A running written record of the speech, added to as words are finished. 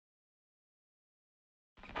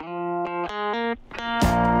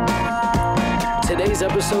Today's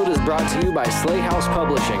episode is brought to you by Slay House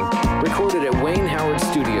Publishing, recorded at Wayne Howard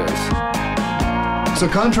Studios. So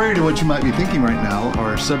contrary to what you might be thinking right now,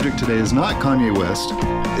 our subject today is not Kanye West.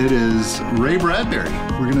 It is Ray Bradbury.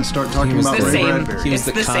 We're going to start talking about Ray Bradbury. He was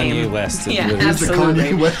the Kanye West. Yeah, He's the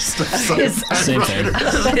Kanye West of Same thing.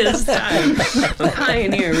 His time.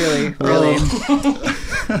 Pioneer, really.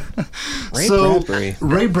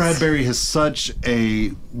 Ray Bradbury has such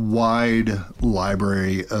a wide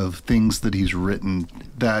library of things that he's written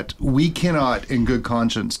that we cannot, in good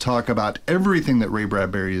conscience, talk about everything that Ray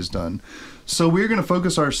Bradbury has done. So we're going to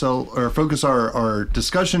focus our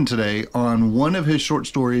discussion today on one of his short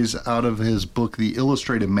stories out of his book, The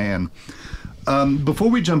Illustrated Man. Before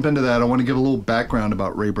we jump into that, I want to give a little background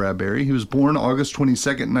about Ray Bradbury. He was born August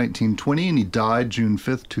 22nd, 1920, and he died June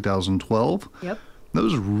 5th, 2012. Yep. That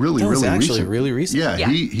was really actually recent. really recent. Yeah.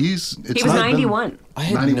 He was 91. I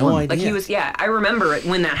had 91. no idea. Like he was, I remember it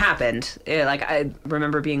when that happened. I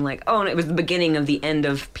remember being like, oh, and it was the beginning of the end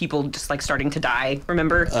of people just like starting to die.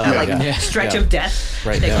 Remember stretch of death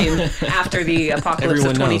that came after the apocalypse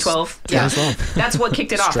Everyone of 2012. knows. Yeah, that's what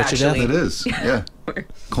kicked it off. Stretch of Actually, It is. Yeah.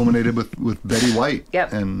 Culminated with Betty White.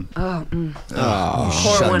 Yep. And pour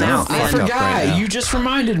shut one down. out. I Man. forgot. right now. You just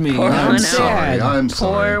reminded me. Pour I'm one out. sad. I'm Pour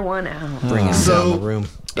sorry. one out. Bring him down the room.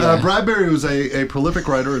 Bradbury was a prolific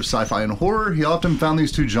writer of sci-fi and horror. He often found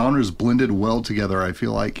these two genres blended well together, I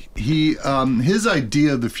feel like. His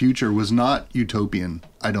idea of the future was not utopian,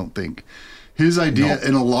 I don't think. His idea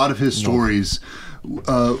in a lot of his stories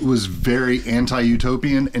was very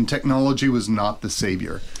anti-utopian, and technology was not the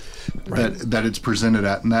savior that it's presented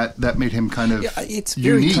at, and that made him kind of It's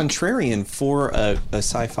very unique. contrarian for a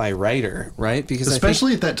sci-fi writer, right? Because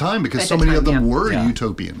Especially at that time, because At so the many of time, them yeah. were Yeah.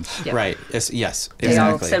 utopians. Yeah. right? Yes, They all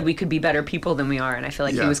exactly. said we could be better people than we are, and I feel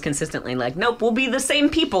like Yeah. he was consistently like, nope, we'll be the same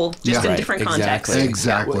people, just Yeah. in Right, different contexts.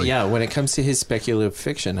 Exactly. Well, yeah, when it comes to his speculative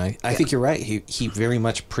fiction, I think you're right. He very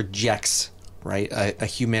much projects, right, a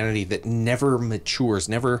humanity that never matures,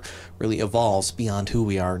 never really evolves beyond who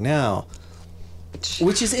we are now.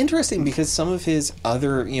 Which is interesting because some of his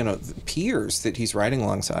other, peers that he's writing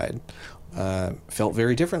alongside felt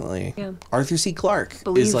very differently. Yeah. Arthur C. Clarke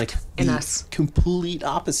Believed is like in the us. complete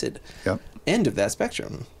opposite Yep. end of that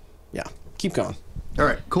spectrum. Yeah, keep going. All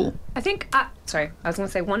right, cool. I think, sorry, I was going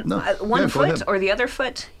to say one No. one Yeah, go foot ahead. or the other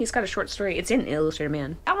foot. He's got a short story. It's in Illustrated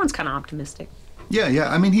Man. That one's kind of optimistic. Yeah.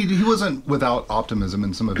 I mean, he wasn't without optimism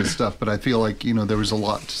in some of his stuff, but I feel like there was a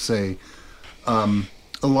lot to say,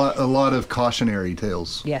 a lot of cautionary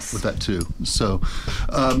tales. Yes. With that too. So,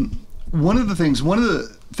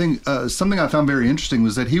 something I found very interesting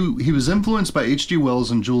was that he was influenced by H.G.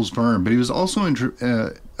 Wells and Jules Verne, but he was also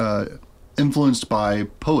influenced by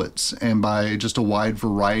poets and by just a wide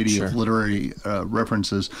variety of literary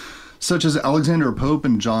references, such as Alexander Pope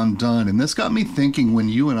and John Donne. And this got me thinking when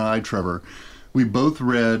you and I, Trevor, we both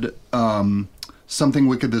read Something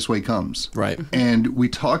Wicked This Way Comes. Right. And we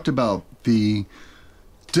talked about the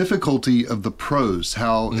difficulty of the prose,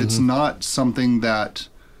 how it's not something that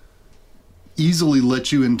easily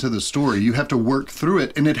lets you into the story. You have to work through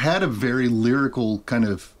it. And it had a very lyrical kind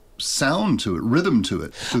of sound to it, rhythm to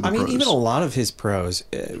it. Through the I mean, prose. even a lot of his prose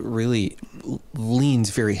really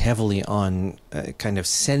leans very heavily on kind of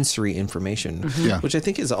sensory information, Yeah. which I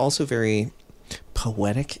think is also very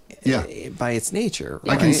poetic by its nature.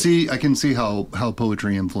 I can right? see how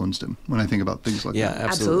poetry influenced him when I think about things like Yeah, that.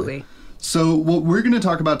 absolutely. So what we're going to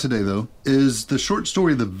talk about today, though, is the short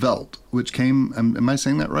story "The Veldt," which came. Am I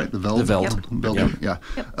saying that right? The Veldt. The Veldt. Yep. Veldt,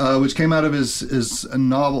 yeah. Which came out of his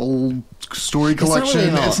novel story collection.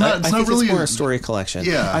 It's not really It's not really it's more a story collection.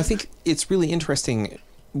 Yeah. I think it's really interesting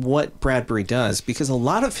what Bradbury does because a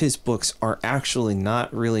lot of his books are actually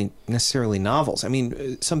not really necessarily novels. I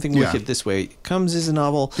mean, Something Yeah. Wicked This Way Comes is a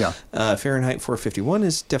novel. Yeah. Fahrenheit 451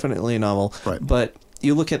 is definitely a novel. Right. But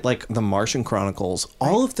you look at like the Martian Chronicles,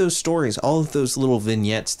 all of those stories, all of those little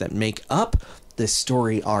vignettes that make up the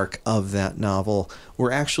story arc of that novel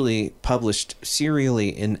were actually published serially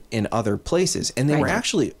in other places. And they were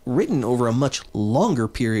actually written over a much longer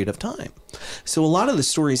period of time. So a lot of the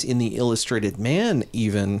stories in The Illustrated Man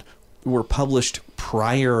even were published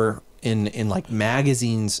prior in like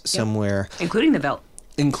magazines somewhere. Including the Veldt.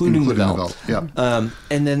 Including the Veldt. Yeah.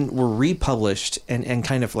 And then were republished and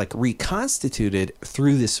kind of like reconstituted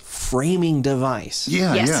through this framing device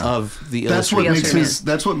Yeah, Yes. yeah. of the That's what Illustrated makes Man.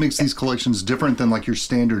 that's what makes these collections different than like your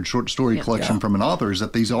standard short story collection Yeah. from an author, is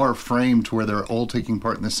that these are framed where they're all taking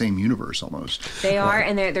part in the same universe almost. They are,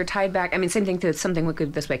 and they're tied back. I mean, same thing to Something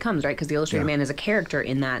Wicked This Way Comes, right? Because the Illustrated Man is a character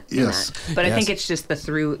in that. Yes. But I Yes. think it's just the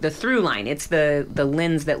through line. It's the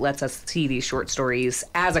lens that lets us see these short stories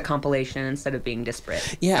as a compilation instead of being disparate.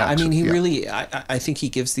 Yeah, I mean, he really, I think he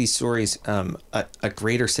gives these stories a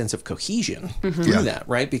greater sense of cohesion through that,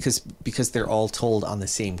 right? Because they're all told on the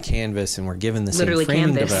same canvas and we're given the Literally same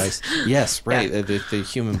framing canvas. device. Yes, right. Yeah. The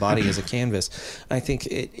human body is a canvas. I think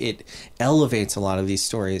it elevates a lot of these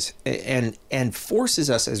stories and forces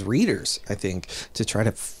us as readers, I think, to try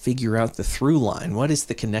to figure out the through line. What is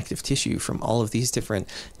the connective tissue from all of these different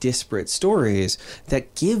disparate stories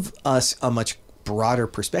that give us a much broader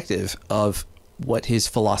perspective of what his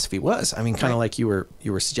philosophy was? I mean, kind of like you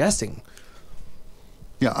were suggesting.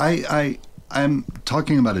 Yeah, I'm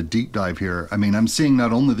talking about a deep dive here. I mean, I'm seeing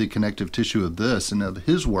not only the connective tissue of this and of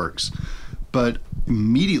his works, but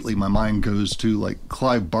immediately my mind goes to like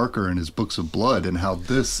Clive Barker and his Books of Blood and how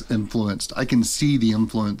this influenced. I can see the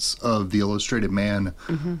influence of The Illustrated Man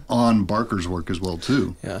on Barker's work as well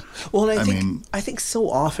too. Yeah. Well, and I think so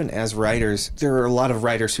often as writers, there are a lot of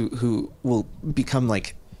writers who will become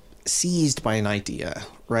like seized by an idea,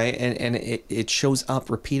 right? And it shows up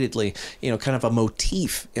repeatedly, kind of a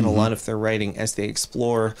motif in a lot of their writing as they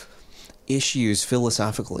explore issues,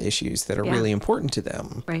 philosophical issues that are really important to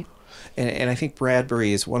them. Right. And I think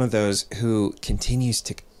Bradbury is one of those who continues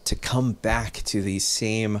to come back to these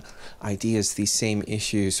same ideas, these same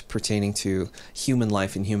issues pertaining to human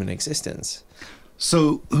life and human existence.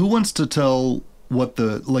 So who wants to tell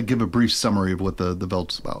give a brief summary of what the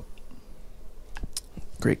Velt's about?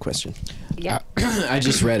 Great question. Yeah. I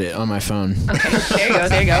just read it on my phone. Okay,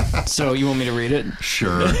 there you go. So you want me to read it?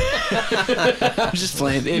 Sure. I'm just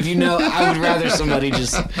playing. If I would rather somebody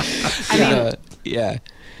just. Yeah.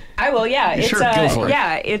 I will. Yeah, it's go for it.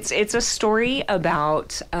 it's a story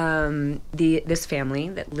about this family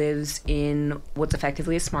that lives in what's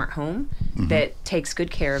effectively a smart home that takes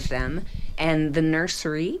good care of them, and the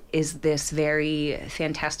nursery is this very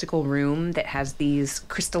fantastical room that has these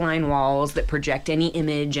crystalline walls that project any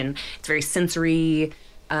image, and it's very sensory.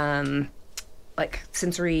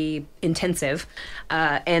 Sensory intensive,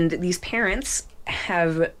 and these parents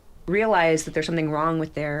have realized that there's something wrong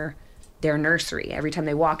with their nursery. Every time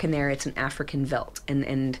they walk in there, it's an African veldt,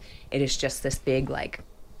 and it is just this big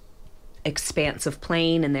expanse of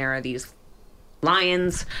plain, and there are these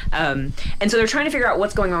lions, and so they're trying to figure out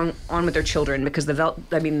what's going on with their children, because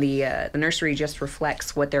the nursery just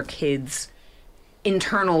reflects what their kids'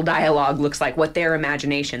 internal dialogue looks like, what their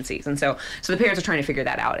imagination sees, and so the parents are trying to figure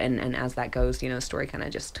that out, and as that goes, the story kind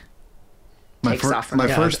of just takes off from my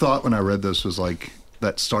there. first thought when I read this was like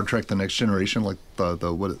that Star Trek: The Next Generation, like the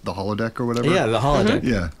holodeck or whatever. Yeah, the holodeck.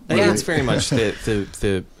 Yeah, I think it's very much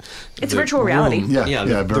the it's virtual reality. Room.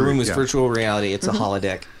 The room is yeah. virtual reality. It's a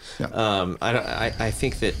holodeck. Yeah. I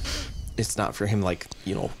think that it's not for him like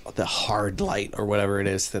the hard light or whatever it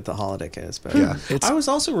is that the holodeck is. But Yeah. I was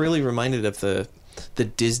also really reminded of the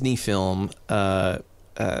Disney film.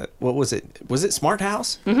 What was it? Was it Smart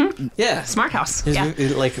House? Mm-hmm. Yeah, Smart House.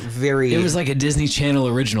 It was like a Disney Channel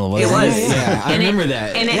original, wasn't it? It was. Yeah, I remember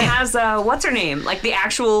that. And it has what's her name? Like the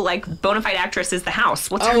actual bona fide actress is the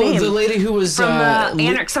house. What's her name? The lady who was from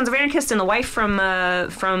Sons of Anarchist, and the wife from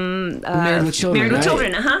Married with Children. Married with right?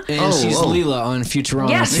 Children. And she's Leela on Futurama.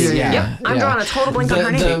 Yes. Yeah. Yep. I'm drawing a total blank on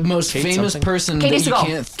her name. The most famous person Katie that you Sagal.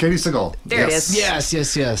 can't. Katie Sagal. There it is. Yes.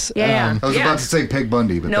 Yeah. I was about to say Peg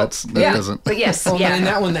Bundy, but Nope. that Yeah. doesn't. But yes. Well, yeah. in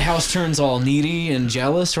that one, the house turns all needy and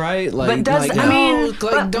jealous, right? Like, but does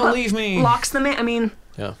don't leave me. Locks them in. I mean,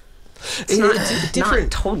 Yeah. it's not different.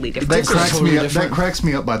 Not totally different. That cracks totally me up. different. That cracks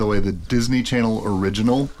me up. By the way, the Disney Channel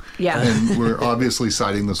original. Yeah. And we're obviously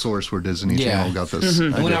citing the source where Disney Channel got this.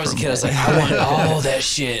 idea When I was a from. kid, I was like, I want all that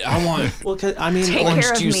shit. I want Well, I mean, Take orange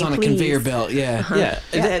care of juice me, on a please. conveyor belt. Yeah.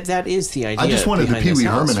 That is the idea. I just wanted the behind Pee this Wee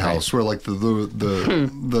house, Herman right? house, where like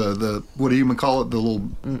the what do you call it? The little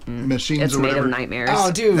machines It's or made whatever. of nightmares.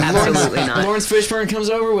 Oh, dude. Absolutely not. Lawrence Fishburne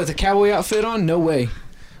comes over with a cowboy outfit on? No way.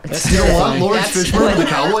 That's You know what? terrifying. Lawrence That's Fishburne what with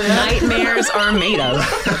the cowboy hat? nightmares are made of.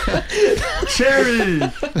 Cherry.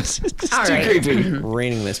 All Too right. creepy.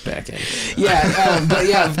 Reining this back in. Yeah, but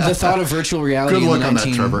yeah, the thought of virtual reality Good in luck the on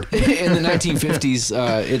that, Trevor. in the 1950s,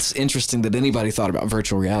 it's interesting that anybody thought about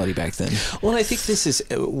virtual reality back then. Well, I think this is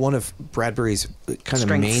one of Bradbury's kind of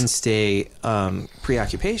Strengths. mainstay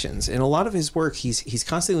preoccupations. In a lot of his work, he's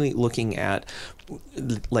constantly looking at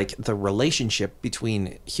like the relationship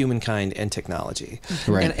between humankind and technology.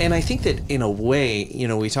 Right. And I think that in a way,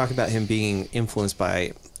 we talk about him being influenced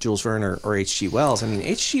by Jules Verne or H.G. Wells. I mean,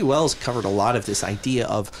 H.G. Wells covered a lot of this idea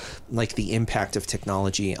of like the impact of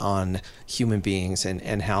technology on human beings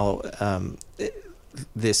and how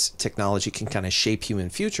this technology can kind of shape human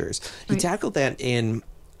futures. He tackled that in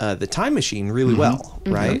The Time Machine really well,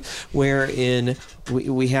 right? Wherein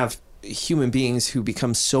we have human beings who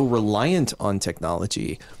become so reliant on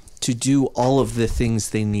technology to do all of the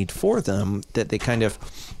things they need for them, that they kind of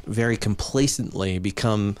very complacently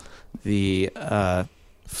become the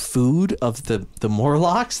food of the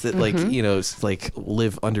Morlocks that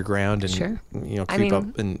live underground and creep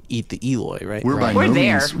up and eat the Eloi, right?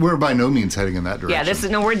 We're by no means heading in that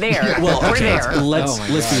direction. Yeah, we're there. Yeah. Well, we're there.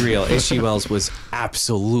 Let's be real. H.G. Wells was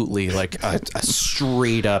absolutely like a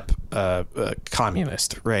straight up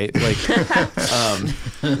communist, right? Like,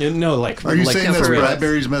 no, like. Are you saying that's for real.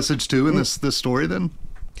 Bradbury's message too in this story then?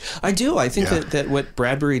 I do. I think that what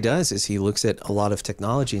Bradbury does is he looks at a lot of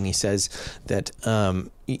technology and he says that,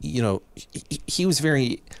 he was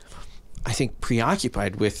very, I think,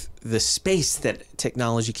 preoccupied with the space that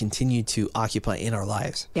technology continued to occupy in our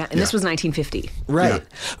lives. Yeah, and this was 1950. Right.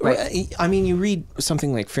 Yeah. Right. I mean, you read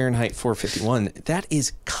something like Fahrenheit 451, that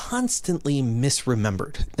is constantly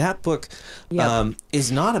misremembered. That book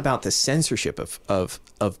is not about the censorship of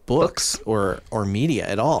books or media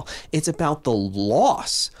at all. It's about the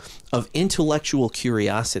loss of intellectual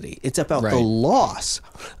curiosity. It's about the loss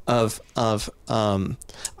of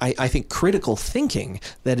I think, critical thinking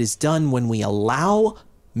that is done when we allow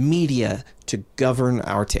media to govern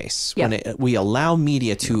our tastes. Yeah. When we allow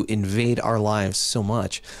media to invade our lives so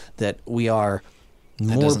much that we are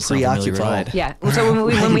more preoccupied. Yeah. So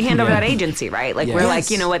when we hand over that agency, right? Like we're like,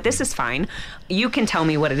 you know what, this is fine. You can tell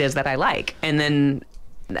me what it is that I like, and then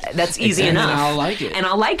that's easy enough. And I'll like it. And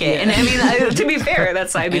I'll like it. Yeah. And I mean, to be fair,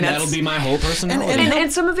 that'll be my whole personality. And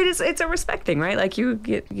some of it is, it's a respecting, right? Like you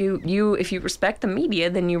if you respect the media,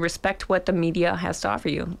 then you respect what the media has to offer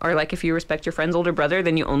you. Or like if you respect your friend's older brother,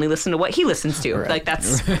 then you only listen to what he listens to. Right. Like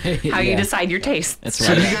that's how you decide your tastes. That's right.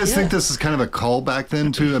 So do you guys think this is kind of a callback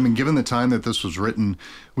then to, I mean, given the time that this was written,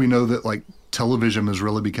 we know that like television is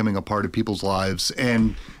really becoming a part of people's lives,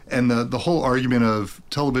 and the whole argument of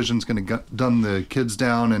television's going to dumb the kids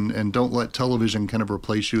down and don't let television kind of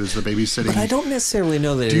replace you as the babysitting. But I don't necessarily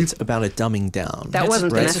know that it's about a dumbing down. That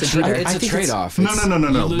wasn't the message either. It's a trade-off. No.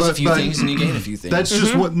 You lose a few things and you gain a few things. That's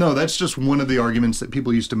just that's one of the arguments that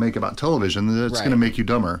people used to make about television, that it's going to make you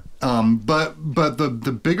dumber. But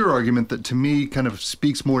the bigger argument that to me kind of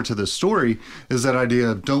speaks more to this story is that idea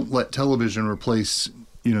of don't let television replace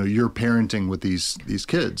your parenting with these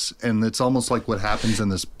kids, and it's almost like what happens in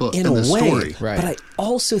this book, in this story. Right. But I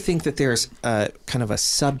also think that there's kind of a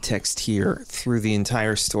subtext here through the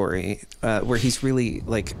entire story, where he's really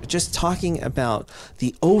like just talking about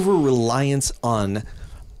the over reliance on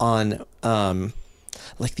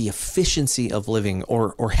like the efficiency of living,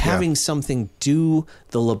 or having something do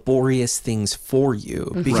the laborious things for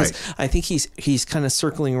you. Because I think he's kind of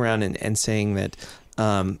circling around and saying that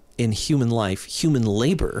in human life, human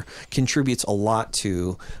labor contributes a lot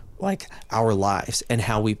to like our lives and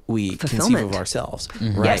how we conceive of ourselves.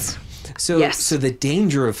 Right. Yes. So the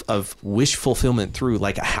danger of wish fulfillment through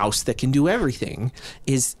like a house that can do everything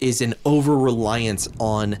is an over reliance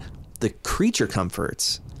on the creature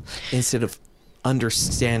comforts instead of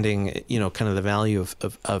understanding, kind of the value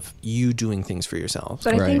of you doing things for yourself.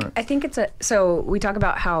 But I think it's so we talk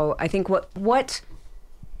about how I think what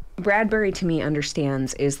Bradbury to me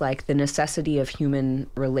understands is like the necessity of human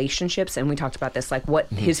relationships, and we talked about this, like what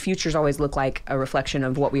his futures always look like a reflection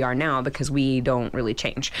of what we are now, because we don't really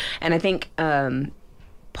change. And I think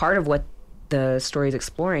part of what the story is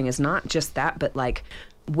exploring is not just that, but like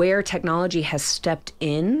where technology has stepped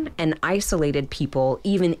in and isolated people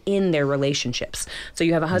even in their relationships. So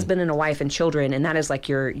you have a husband and a wife and children, and that is like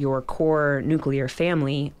your core nuclear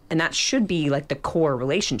family, and that should be like the core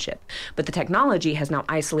relationship. But the technology has now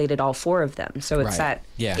isolated all four of them. So it's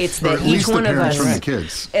it's that each one of us, from the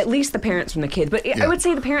kids. At least the parents from the kids, but I would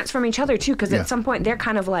say the parents from each other too, because at some point they're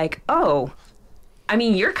kind of like, oh, I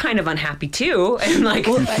mean, you're kind of unhappy too, and like.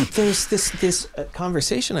 Well, there's this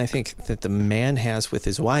conversation I think that the man has with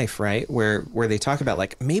his wife, right, where they talk about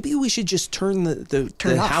like maybe we should just turn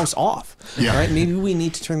the house off, right? Maybe we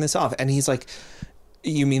need to turn this off, and he's like,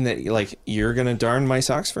 You mean that, like, you're going to darn my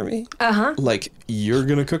socks for me? Uh-huh. Like, you're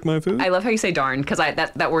going to cook my food? I love how you say darn, because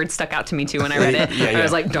that word stuck out to me, too, when I read it. I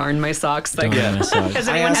was like, darn my socks. Like, has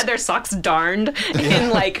anyone had their socks darned in,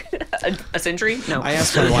 like, a century? No. I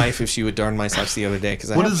asked my wife if she would darn my socks the other day, because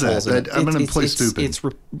I have holes in it. I'm going to play stupid. It's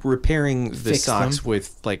repairing the socks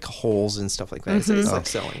with, like, holes and stuff like that. Mm-hmm. It's like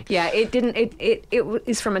sewing. Yeah, it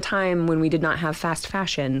is from a time when we did not have fast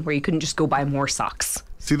fashion, where you couldn't just go buy more socks.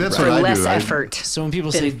 See, that's what I do. Less effort. So when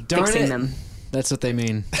people say darn it, them. That's what they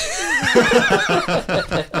mean. Fix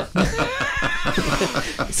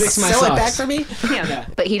my socks. Sew it back for me? Yeah.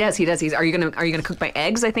 But he does. Are you gonna cook my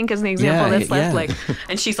eggs? I think is the example that's left. Like,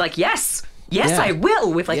 and she's like, yes. yes, I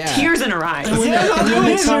will, with like tears in her eyes.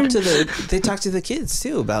 And they talk to the kids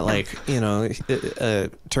too about like,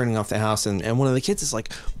 turning off the house, and one of the kids is like,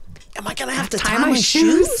 am I gonna have to tie my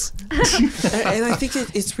shoes? And I think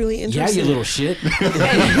it's really interesting. Yeah, you little shit.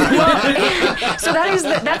 So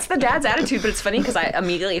that's the dad's attitude, but it's funny because I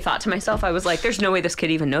immediately thought to myself, I was like, there's no way this kid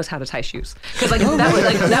even knows how to tie shoes. Because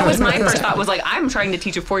that was my first thought, was like, I'm trying to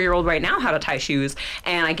teach a 4-year-old right now how to tie shoes,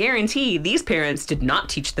 and I guarantee these parents did not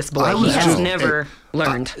teach this boy. He has never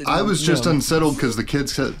learned. I was just unsettled because the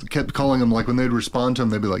kids kept calling him, like when they'd respond to him,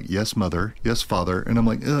 they'd be like, yes, mother, yes, father. And I'm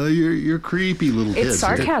like, you're creepy little kids. It's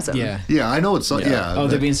sarcasm. Yeah, I know it's, Oh,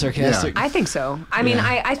 they're being sarcastic? I think so. I mean,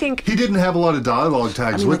 I think... He didn't have a lot of dialogue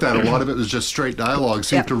tags with that. A lot of it was just straight dialogue,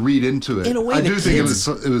 so you have to read into it. In a way, I do think it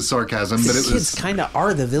was sarcasm, but it was... kids kind of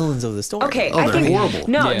are the villains of the story. Okay, I think horrible.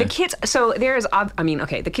 No, the kids... So there's...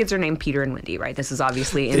 the kids are named Peter and Wendy, right? This is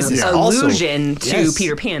obviously an allusion to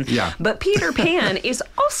Peter Pan. Yeah. But Peter Pan is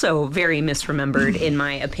also very misremembered, in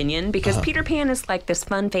my opinion, because Peter Pan is like this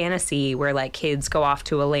fun fantasy where like kids go off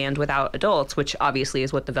to a land without adults, which obviously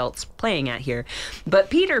is what the Velt's playing at here.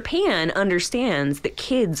 But Peter Pan understands that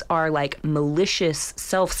kids are like malicious,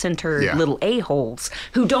 self-centered little a-holes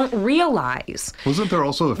who don't realize. Wasn't there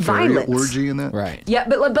also a fairy orgy in that? Right. Yeah,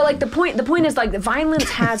 but like the point is like the violence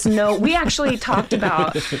has no. We actually talked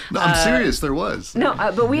about. No, I'm serious. There was. No,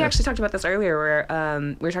 but we actually talked about this earlier, where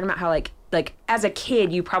we were talking about how like as a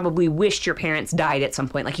kid you probably wished your parents died at some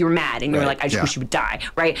point, like you were mad and you were like, I just wish you would die,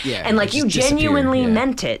 right? Yeah, and like you genuinely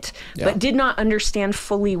meant it, Yeah. but did not understand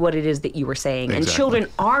fully what it is that you were saying. And children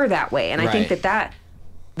are that way, and I think that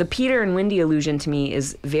the Peter and Wendy illusion to me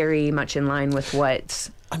is very much in line with what.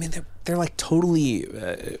 I mean, they're like totally,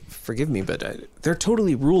 forgive me, but they're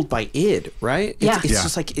totally ruled by id, right? It's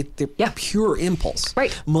just like they're pure impulse.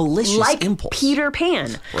 Right. Malicious like impulse. Peter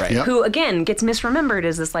Pan, Right. Yep. who again gets misremembered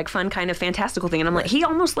as this like fun kind of fantastical thing. And I'm like, he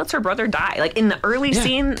almost lets her brother die. Like in the early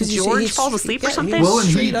scene, George falls asleep or something. Well, and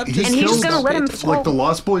Straight up he just he's killed gonna let him fall. like the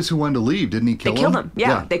Lost Boys who wanted to leave. Didn't he kill They them? killed him.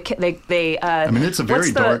 Yeah. They I mean, it's a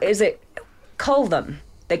very dark. Is it cull them?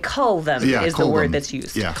 They cull them is the word that's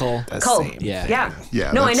used. Yeah. Cull. Cull. Yeah.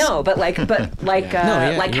 Yeah, No, I that's- know, but like you're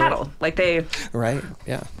cattle, like they. Right.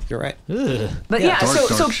 Yeah. You're right. But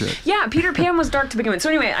dark shit. yeah, Peter Pan was dark to begin with. So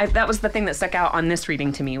anyway, that was the thing that stuck out on this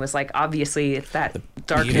reading to me, was like, obviously it's that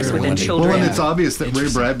darkness Peter within Wendy. children. Well, and it's obvious that Ray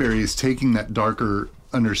Bradbury is taking that darker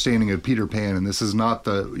understanding of Peter Pan, and this is not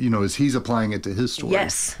the, as he's applying it to his story.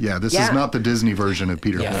 Yes. Yeah, this is not the Disney version of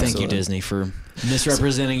Peter Yeah, Pan. thank you, Disney, for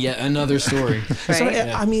misrepresenting yet another story. Right. So,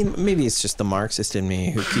 I mean, maybe it's just the Marxist in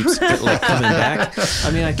me who keeps like coming back.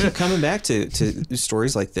 I mean, I keep coming back to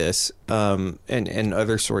stories like this, and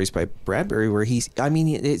other stories by Bradbury where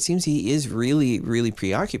it seems he is really, really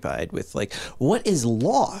preoccupied with like what is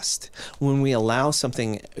lost when we allow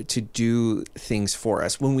something to do things for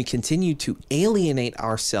us, when we continue to alienate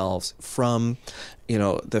ourselves from,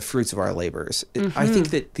 the fruits of our labors. I think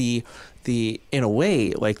that the in a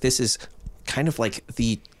way, like this is kind of like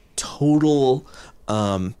the total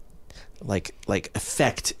like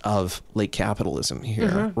effect of late capitalism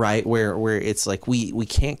here, right? Where it's like we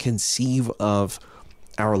can't conceive of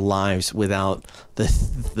our lives without the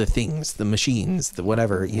things, the machines, the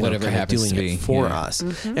whatever happens doing to be it for us.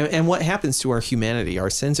 And what happens to our humanity, our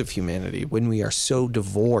sense of humanity, when we are so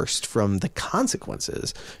divorced from the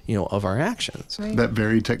consequences, of our actions. Right. That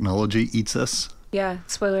very technology eats us. Yeah,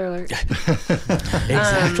 spoiler alert.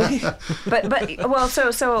 Exactly.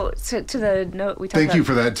 So to the note we talked about. Thank you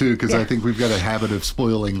for that too, because I think we've got a habit of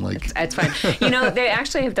spoiling. Like It's fine. They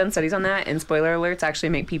actually have done studies on that, and spoiler alerts actually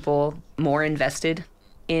make people more invested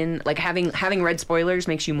in, like, having read spoilers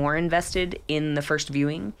makes you more invested in the first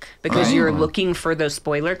viewing because you're looking for those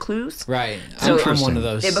spoiler clues. Right. So I'm one of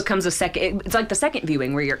those. It becomes a second. It's like the second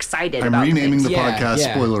viewing where you're excited I'm about renaming things. the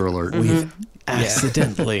podcast Spoiler Alert. We've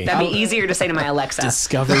accidentally That'd be easier to say to my Alexa.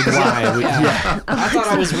 discovered why. I thought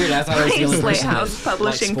I was weird. I thought I was the only Slate person House that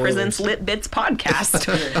Publishing liked presents spoilers. Lit Bits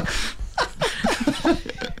podcast.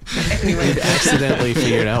 We've accidentally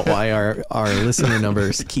figured out why our listener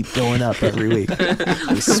numbers keep going up every week.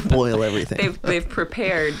 We spoil everything. They've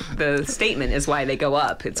prepared the statement is why they go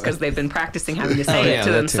up. It's because they've been practicing having to say it to that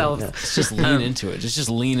too, themselves. yeah. Let's just lean into it. Just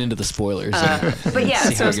lean into the spoilers. But yeah,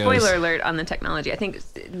 See how so it goes. spoiler alert on the technology. I think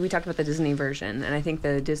we talked about the Disney version, and I think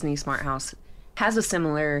the Disney Smart House has a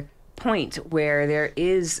similar point where there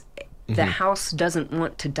is the house doesn't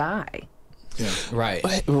want to die. Right.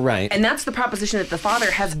 Right. And that's the proposition that the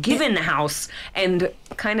father has given the house, and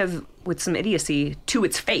kind of with some idiocy to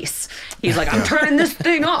its face. He's like, I'm turning this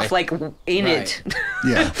thing off, like in it.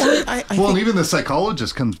 Yeah. I Well, and think- even the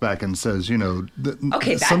psychologist comes back and says,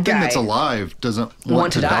 that something guy that's alive doesn't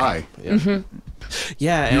want to die.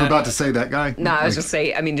 yeah. You were and- about to say that guy? No, I was just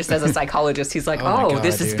saying, I mean, just as a psychologist, he's like, my God,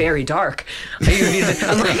 this is dude. very dark. I'm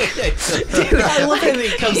like, dude, I love that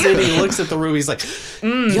he comes in, he looks at the room, he's like,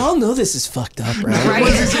 y'all know this is fucked up, right? Right?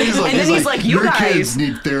 What's he say? And then he's like, you your guys- kids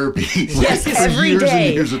need therapy. yes, Like, every years and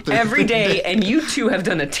day, years of therapy. every day, and you two have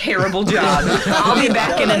done a terrible job. I'll be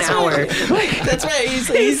back in an hour. That's right.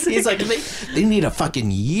 He's like, they need a fucking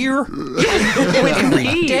year.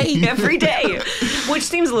 every day, which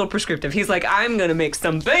seems a little prescriptive. He's like, I'm gonna make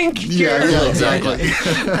some bank. Yeah, exactly.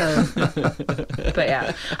 But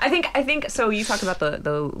yeah, I think so. You talk about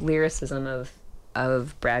the lyricism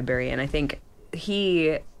of Bradbury, and I think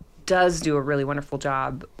he does do a really wonderful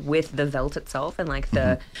job with the Veldt itself, and like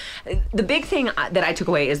the big thing that I took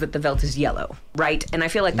away is that the Veldt is yellow, right? And I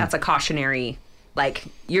feel like that's a cautionary, like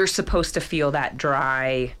you're supposed to feel that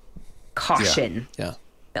dry caution. Yeah.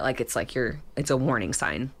 That like it's a warning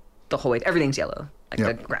sign the whole way. Everything's yellow. Like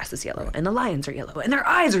Yep. the grass is yellow, and the lions are yellow, and their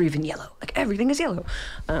eyes are even yellow. Like everything is yellow.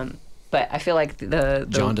 But I feel like the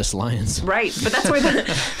Jaundice lions. right, but that's where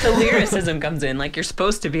the lyricism comes in. Like you're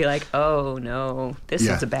supposed to be like, oh no, this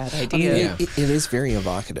Yeah. is a bad I mean, idea. Yeah. it is very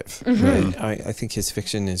evocative. Right? I think his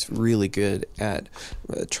fiction is really good at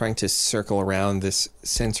trying to circle around this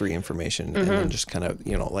sensory information and then just kind of,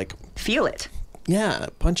 like, Feel it.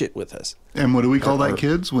 punch it with us. And what do we call Or- that,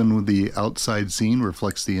 kids, when the outside scene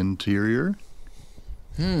reflects the interior?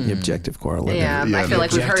 The objective correlative. Yeah, Yeah, I feel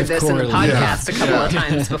like we've heard objective this in the correlation. podcast a couple of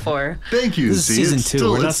times before. Thank you, This is Z. season It's 2.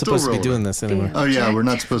 still- We're not it's still supposed to be relevant. doing this anymore. Oh yeah, we're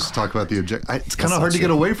not supposed to talk about the object. It's kind That's of hard not to get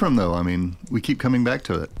true. away from, though. I mean, we keep coming back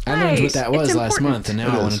to it. I learned Right, what that was it's last important. month, and now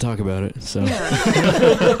It I want is. to talk about it. So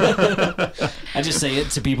I just say it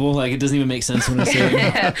to people like it doesn't even make sense when I say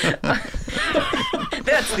it.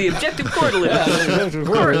 That's the objective correlative.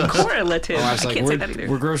 Correlative. Oh, I was I like, can't say that either.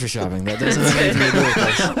 we're grocery shopping. That doesn't have anything to do with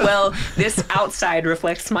this. Well, this outside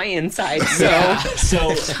reflects my inside, so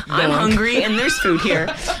I'm no. hungry and there's food here.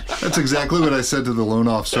 That's exactly what I said to the loan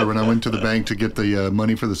officer when I went to the bank to get the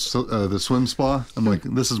money for the swim spa. I'm like,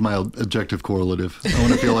 this is my objective correlative. I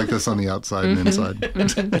want to feel like this on the outside and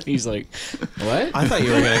inside. He's like, what? I thought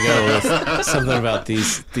you were going to go with something about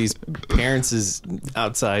these parents'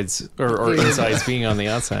 outsides or insides being on the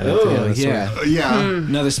outside. Oh, that's yeah. Yeah.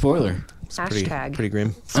 Another spoiler. Hashtag. pretty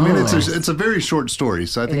grim. I mean, it's a very short story,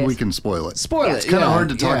 so I think we can spoil it. Spoil It's it. kind of yeah, hard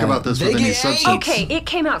to talk yeah. about this They with any get- substance. Okay, it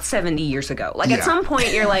came out 70 years ago. Like Yeah. at some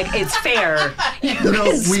point, you're like, it's fair. You know, can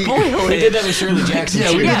we- spoil They it. did that with Shirley Jackson.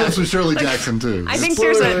 Yeah, we Yeah. did this with Shirley Jackson too. I think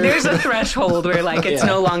there's a threshold where like it's Yeah.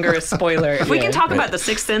 no longer a spoiler. If we Yeah, can talk right. about The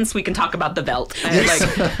Sixth Sense, we can talk about The Veldt. And like,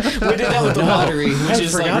 We did that with the lottery, which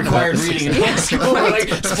is like forgot required about reading in high school. Like,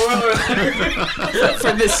 spoiler alert.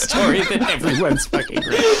 For this story that everyone's fucking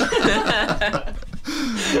great.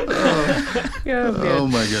 Oh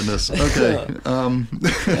my goodness. Okay.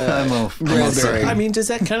 I'm off. I'm all set. I mean, does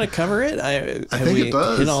that kind of cover it? Have think we it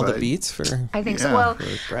does. hit all the beats for I think so. Yeah. Well,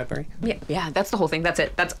 Bradbury? yeah, that's the whole thing. That's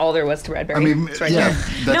it. That's all there was to Bradbury. I mean, It's right yeah,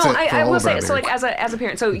 there. that's no, it for I all will of say, so Bradbury. like as a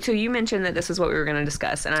parent, so you mentioned that this is what we were going to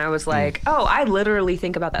discuss, and I was like, oh, I literally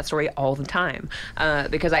think about that story all the time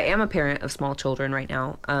because I am a parent of small children right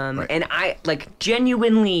now, and I like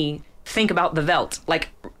genuinely think about the Veldt like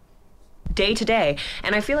day to day,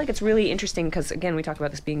 and I feel like it's really interesting because again we talk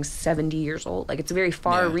about this being 70 years old. Like it's a very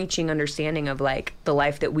far-reaching understanding of like the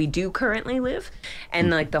life that we do currently live, and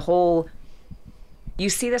like the whole. You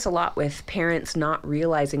see this a lot with parents not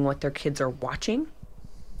realizing what their kids are watching.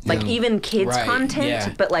 Like even kids Right, content,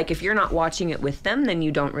 yeah. but like if you're not watching it with them, then you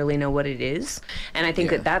don't really know what it is. And I think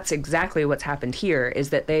that that's exactly what's happened here is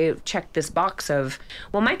that they've checked this box of,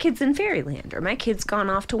 well, my kid's in Fairyland, or my kid's gone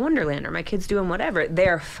off to Wonderland, or my kid's doing whatever.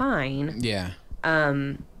 They're fine. Yeah.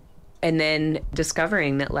 And then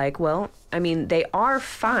discovering that like, well, I mean, they are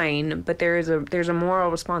fine, but there's a moral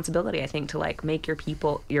responsibility, I think, to like make your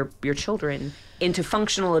people, your children into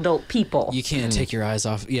functional adult people. You can't take your eyes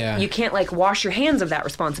off. Yeah. You can't like wash your hands of that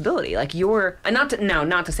responsibility. Like you're, and not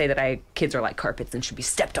to say that kids are like carpets and should be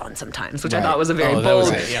stepped on sometimes, which I Right. thought was a very Oh, that was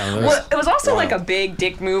bold. it. Yeah, that was- Well, it was also like a big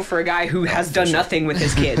dick move for a guy who has done nothing with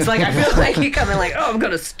his kids. Like I feel like he coming like, oh, I'm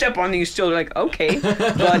gonna step on these children. Like, okay,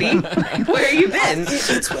 buddy, where you been?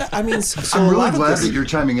 I mean, so I'm a really lot of glad this- that you're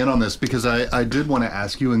chiming in on this because I did want to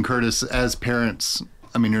ask you and Curtis as parents.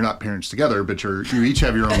 I mean, you're not parents together, but you each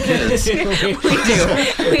have your own kids. We do.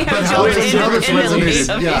 We have How children this independently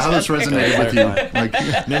resonated? of Yeah, each how this other. resonated with you?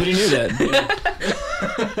 Like, Nobody knew that.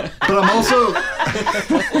 But I'm also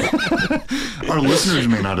our listeners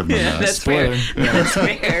may not have known that. That's fair. That's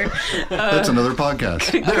fair. That's another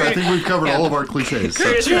podcast. There, I think we've covered all of our cliches.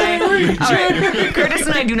 Curtis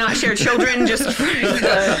and I do not share children, just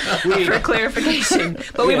for clarification.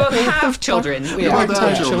 But we both have children. We both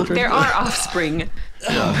have children. There are offspring.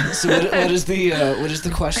 So what is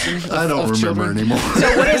the question? I don't remember anymore.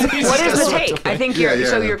 So what is the take? I think Yeah.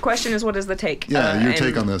 your question is, what is the take? Yeah, your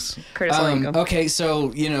take on this. Curtis, I'll let you go. Okay, so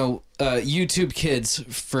YouTube Kids,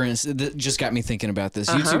 for instance, just got me thinking about this.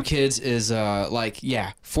 YouTube Kids is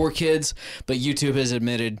 4 kids, but YouTube has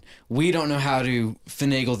admitted we don't know how to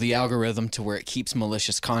finagle the algorithm to where it keeps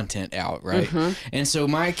malicious content out, right? And so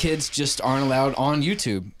my kids just aren't allowed on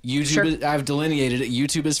YouTube. YouTube, I've delineated it.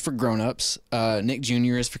 YouTube is for grown-ups. Nick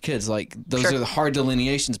Jr. is for kids. Like those are the hard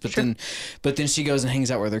delineations. But then she goes and hangs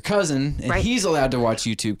out with her cousin, and he's allowed to watch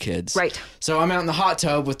YouTube Kids. Right. So I'm out in the hot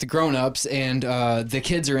tub with the grown-ups, and the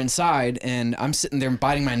kids are inside. And I'm sitting there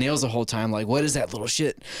biting my nails the whole time, like, what is that little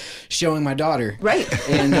shit showing my daughter? Right.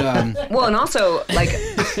 And well, and also, like,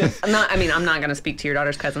 I'm not going to speak to your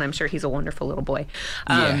daughter's cousin. I'm sure he's a wonderful little boy.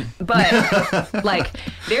 But like,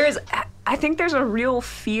 I think there's a real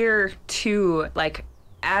fear too. Like,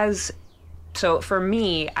 so for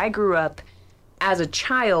me, I grew up as a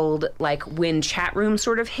child, like when chat rooms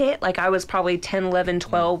sort of hit, like I was probably 10, 11,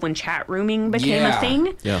 12 when chat rooming became a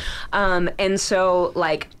thing. Yeah. And so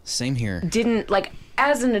like... Same here.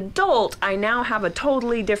 As an adult, I now have a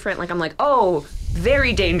totally different, like I'm like, oh,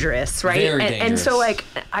 very dangerous, right? Very And dangerous. so like,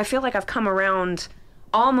 I feel like I've come around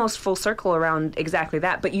almost full circle around exactly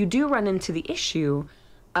that. But you do run into the issue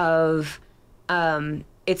of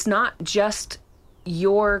it's not just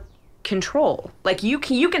your control. Like you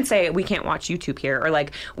can say we can't watch YouTube here, or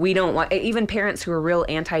like we don't want, even parents who are real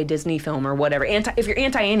anti-Disney film or whatever, if you're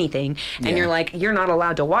anti anything and you're like, you're not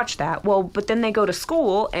allowed to watch that, well, but then they go to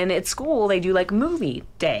school, and at school they do like movie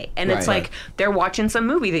day, and it's like they're watching some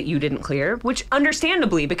movie that you didn't clear, which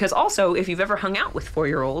understandably, because also if you've ever hung out with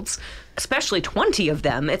 4-year-olds, especially 20 of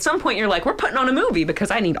them, at some point you're like, we're putting on a movie because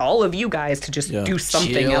I need all of you guys to just do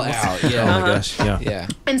something Chill else. out. Yeah. Oh my gosh. Yeah.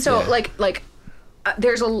 And so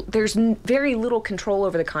there's very little control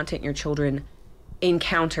over the content your children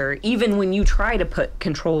encounter, even when you try to put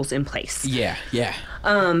controls in place. Yeah.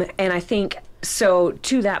 And I think, so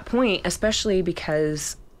to that point, especially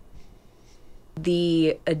because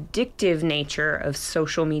the addictive nature of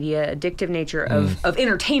social media, addictive nature of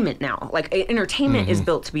entertainment now, like entertainment is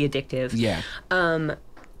built to be addictive. Yeah.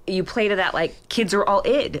 You play to that, like kids are all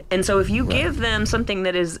id. And so if you give them something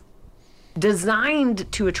that is designed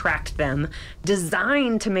to attract them,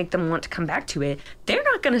 designed to make them want to come back to it, they're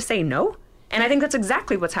not going to say no. And I think that's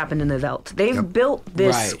exactly what's happened in the Veldt. They've built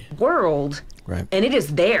this world, and it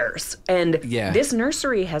is theirs. And this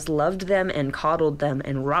nursery has loved them and coddled them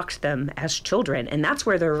and rocked them as children. And that's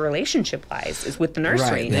where their relationship lies, is with the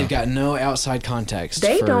nursery. Right. They've got no outside context.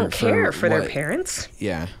 They don't care for their parents.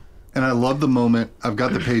 Yeah. And I love the moment. I've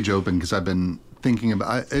got the page open because I've been thinking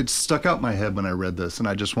about it. Stuck out my head when I read this, and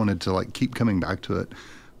I just wanted to like keep coming back to it.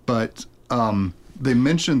 But they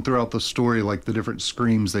mentioned throughout the story like the different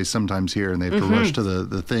screams they sometimes hear, and they have to rush to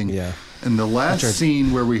the thing. Yeah. And the last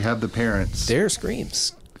scene where we have the parents, their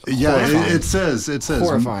screams. Yeah, it says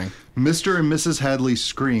horrifying. Mr. and Mrs. Hadley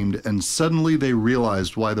screamed, and suddenly they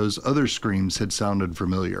realized why those other screams had sounded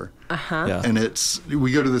familiar. Yeah. And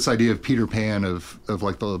we go to this idea of Peter Pan of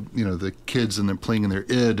like the kids and they're playing in their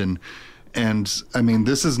id, and I mean,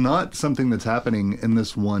 this is not something that's happening in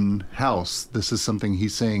this one house. This is something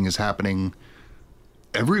he's saying is happening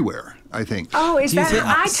everywhere, I think. Oh, is that?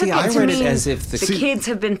 I took it to mean as if the kids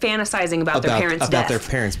have been fantasizing about their parents' about death. their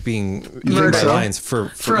parents being murdered lions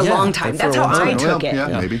for a long time. That's how I took it. Yeah,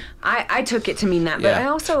 maybe. I took it to mean that, but I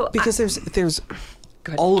also because there's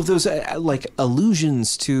all of those like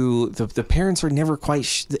allusions to the parents are never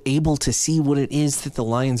quite able to see what it is that the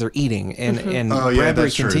lions are eating, and Bradbury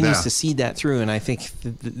continues to see that through, and I think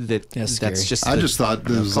that's just. I just thought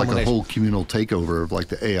there was like a whole communal takeover of like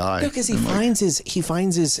the AI. Because he finds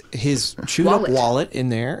his chewed up wallet in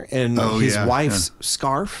there, and his wife's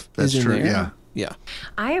scarf is in there. Yeah.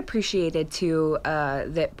 I appreciated too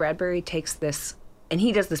that Bradbury takes this, and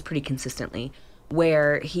he does this pretty consistently,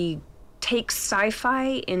 where he takes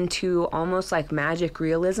sci-fi into almost like magic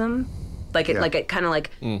realism, like it kind of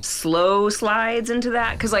like slow slides into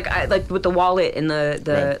that, because like with the wallet and with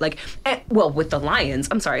the lions.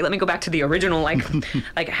 I'm sorry, let me go back to the original,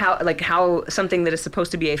 like how something that is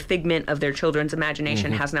supposed to be a figment of their children's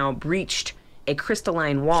imagination has now breached a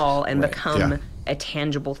crystalline wall and become a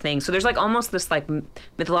tangible thing. So there's like almost this like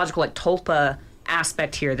mythological like tulpa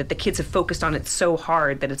aspect here that the kids have focused on it so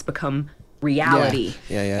hard that it's become reality.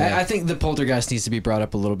 Yeah. I think the poltergeist needs to be brought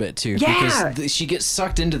up a little bit too, Yeah. because she gets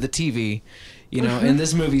sucked into the TV. You know, and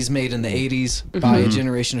this movie's made in the 80s by a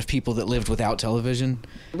generation of people that lived without television.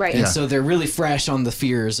 Right. And Yeah. so they're really fresh on the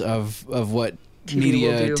fears of what TV will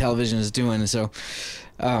media, do. television is doing. And so,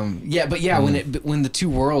 when the two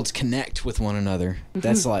worlds connect with one another,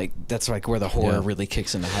 that's like where the horror really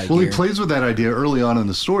kicks into high Well, gear. he plays with that idea early on in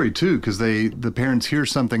the story too, because the parents hear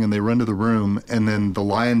something and they run to the room, and then the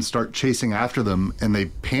lions start chasing after them, and they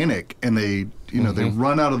panic and they they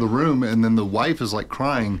run out of the room, and then the wife is like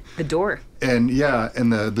crying. The door. And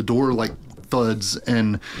the door like thuds,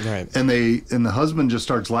 and the husband just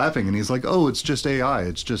starts laughing, and he's like, "Oh, it's just AI.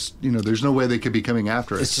 It's just there's no way they could be coming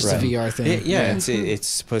after us." It's just a VR thing. It's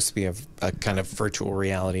supposed to be a kind of virtual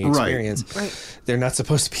reality experience. Right. They're not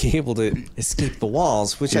supposed to be able to escape the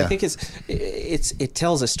walls, which I think it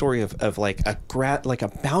tells a story of like a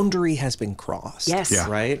boundary has been crossed. Yes. Yeah.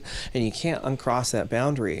 Right, and you can't uncross that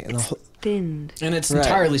boundary, and the whole. Thinned. And it's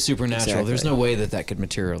entirely supernatural. Exactly. There's no way that could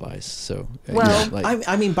materialize. So, Well,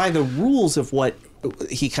 I mean, by the rules of what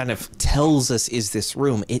he kind of tells us is this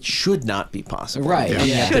room, it should not be possible. Right. And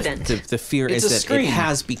Yeah. yet Shouldn't. The fear It's is a that screen. it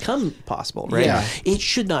has become possible, right? Yeah. It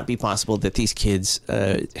should not be possible that these kids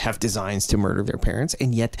have designs to murder their parents,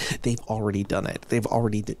 and yet they've already done it. They've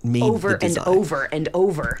already made over the and design. over and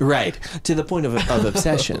over. Right. To the point of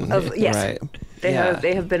obsession. Yes. Right. They have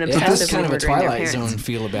been it has obsessively kind of a murdering their Twilight parents. Zone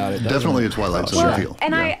feel about it. doesn't Definitely it? a Twilight Zone feel.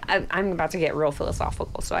 And Yeah. I'm about to get real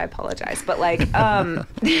philosophical, so I apologize. But like,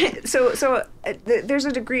 there's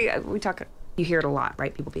a degree you hear it a lot,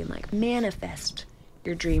 right? People being like, manifest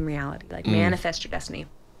your dream reality, like manifest your destiny.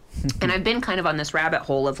 And I've been kind of on this rabbit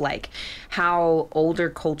hole of like how older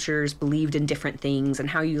cultures believed in different things, and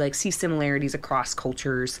how you like see similarities across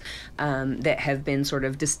cultures that have been sort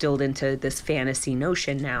of distilled into this fantasy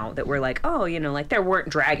notion now that we're like, oh, like there weren't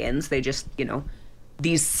dragons. They just,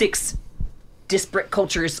 these 6 disparate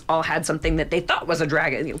cultures all had something that they thought was a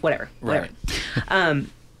dragon, whatever. Right.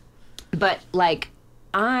 But like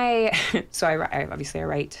I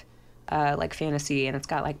write like fantasy, and it's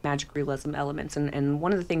got like magic realism elements, and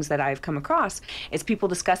one of the things that I've come across is people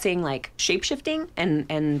discussing like shape-shifting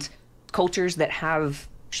and cultures that have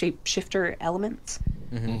shape-shifter elements.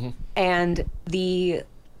 And the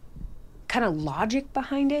kind of logic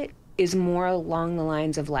behind it is more along the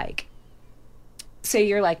lines of like, say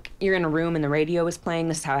you're in a room and the radio is playing.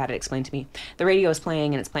 This is how I had it explained to me. The radio is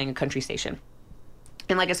playing, and it's playing a country station.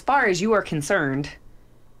 And like, as far as you are concerned,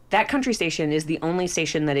 that country station is the only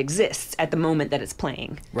station that exists at the moment that it's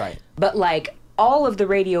playing. Right. But like, all of the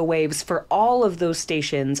radio waves for all of those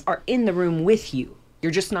stations are in the room with you.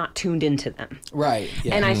 You're just not tuned into them. Right.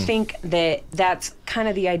 Yeah. And I think that that's kind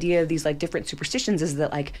of the idea of these like different superstitions, is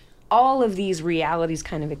that like all of these realities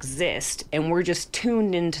kind of exist, and we're just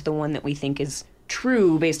tuned into the one that we think is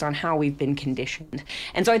true based on how we've been conditioned.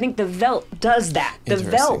 And so I think the Velt does that. The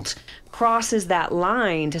Velt crosses that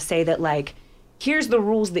line to say that like, here's the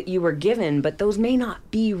rules that you were given, but those may not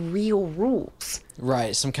be real rules.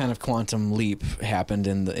 Right. Some kind of quantum leap happened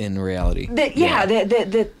in reality.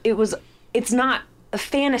 It's not a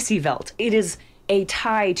fantasy Velt. It is a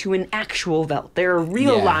tie to an actual Velt. There are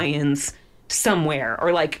real lions somewhere,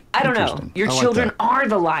 or like, I don't know, your children are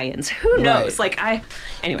the lions. Who knows? Like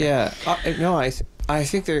anyway. Yeah. No, I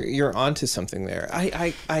think you're onto something there.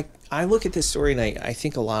 I look at this story and I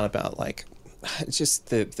think a lot about like just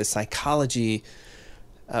the psychology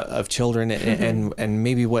of children and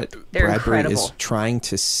maybe what Bradbury is trying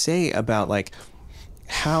to say about like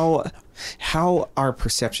how our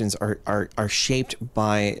perceptions are shaped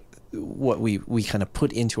by what we kind of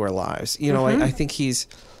put into our lives. I think he's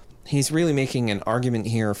really making an argument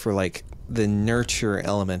here for like the nurture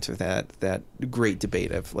element of that great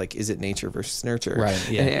debate of like, is it nature versus nurture? Right.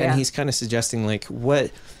 Yeah. And he's kind of suggesting like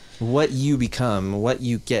what you become, what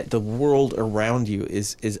you get, the world around you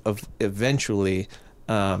is eventually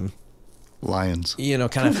lions.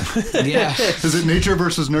 Kind of Yeah. Is it nature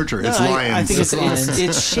versus nurture? It's lions. I think Lions.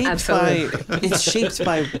 it's shaped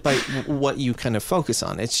by what you kind of focus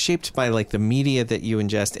on. It's shaped by like the media that you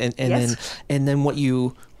ingest and then what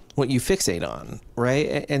you fixate on,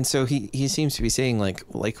 right? And so he seems to be saying like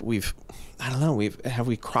have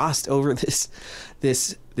we crossed over this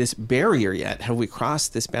barrier yet? Have we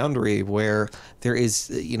crossed this boundary where there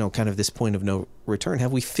is kind of this point of no return?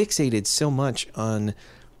 Have we fixated so much on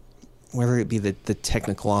whether it be the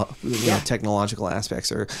technological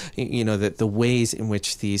aspects, or the ways in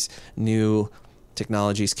which these new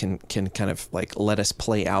technologies can kind of like let us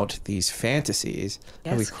play out these fantasies? Yes.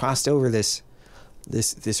 Have we crossed over this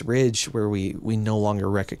ridge where we no longer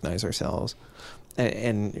recognize ourselves?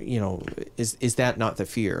 and is that not the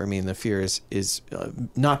fear? I mean, the fear is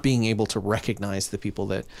not being able to recognize the people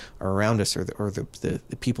that are around us, or the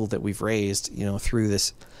people that we've raised, through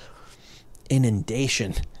this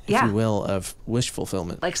inundation, if you will, of wish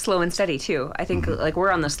fulfillment. Like slow and steady too. I think like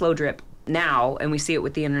we're on the slow drip now, and we see it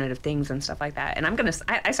with the Internet of Things and stuff like that. And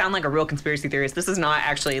I sound like a real conspiracy theorist. This is not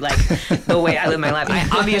actually like the way I live my life. I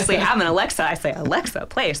obviously have an Alexa. I say, Alexa,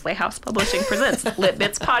 play Slay House Publishing presents Lit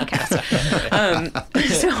Bits podcast.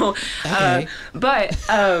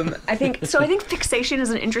 I think fixation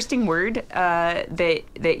is an interesting word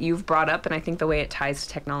that you've brought up, and I think the way it ties to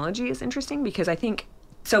technology is interesting, because I think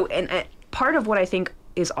so. And part of what I think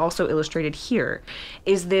is also illustrated here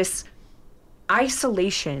is this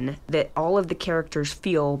isolation that all of the characters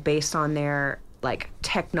feel based on their like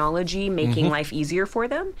technology making life easier for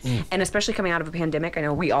them. And especially coming out of a pandemic, I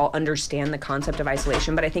know we all understand the concept of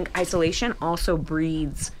isolation, but I think isolation also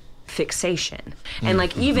breeds fixation. And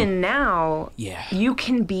like even now, you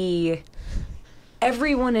can be,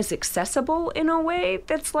 everyone is accessible in a way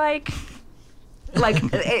that's like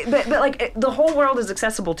the whole world is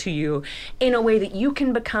accessible to you in a way that you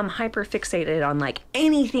can become hyper fixated on like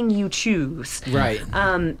anything you choose, right?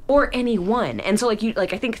 Or anyone. And so I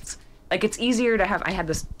think it's easier to have. I had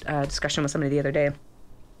this discussion with somebody the other day,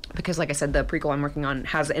 because like I said, the prequel I'm working on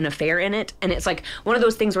has an affair in it, and it's like one of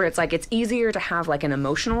those things where it's like it's easier to have like an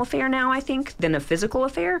emotional affair now, I think, than a physical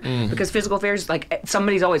affair, because physical affairs, like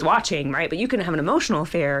somebody's always watching, right? But you can have an emotional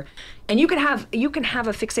affair, and you can have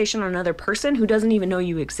a fixation on another person who doesn't even know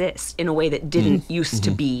you exist in a way that didn't used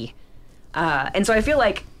to be. And so I feel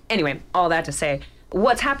like, anyway, all that to say,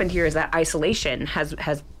 what's happened here is that isolation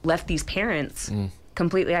has left these parents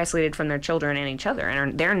completely isolated from their children and each other,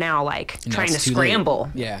 and they're now like trying to scramble.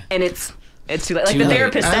 Late. Yeah, and it's too late. Like the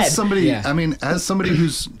therapist said. As somebody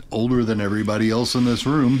who's older than everybody else in this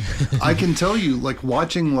room, I can tell you, like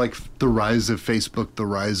watching like the rise of Facebook, the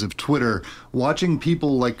rise of Twitter, watching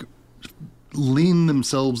people like lean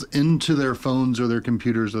themselves into their phones or their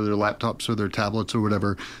computers or their laptops or their tablets or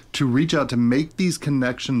whatever to reach out to make these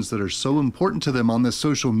connections that are so important to them on this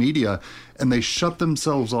social media, and they shut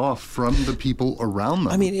themselves off from the people around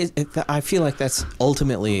them. I mean, I feel like that's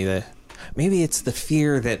ultimately maybe it's the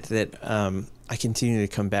fear that I continue to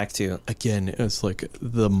come back to. Again, it's like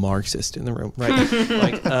the Marxist in the room, right?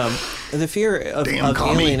 Like the fear of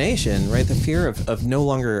alienation, right? The fear of no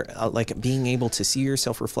longer like being able to see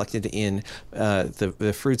yourself reflected in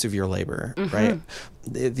the fruits of your labor, right?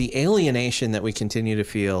 The alienation that we continue to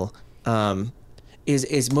feel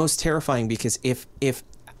is most terrifying, because if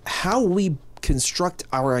how we construct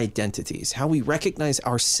our identities, how we recognize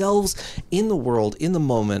ourselves in the world, in the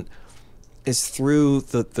moment, is through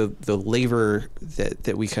the labor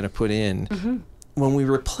that we kind of put in. When we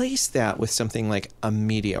replace that with something like a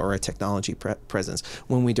media or a technology presence,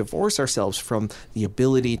 when we divorce ourselves from the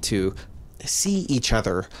ability to see each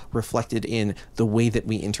other reflected in the way that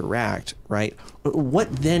we interact, right?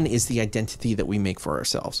 What then is the identity that we make for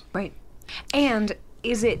ourselves? Right. And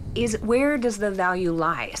where does the value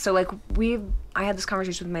lie? So like I had this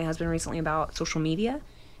conversation with my husband recently about social media,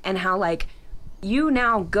 and how like you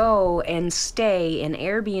now go and stay in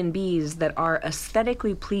Airbnbs that are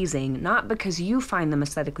aesthetically pleasing, not because you find them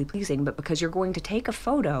aesthetically pleasing, but because you're going to take a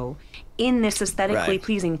photo in this aesthetically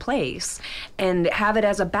pleasing place and have it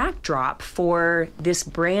as a backdrop for this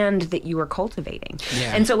brand that you are cultivating.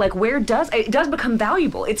 Yeah. And so like it does become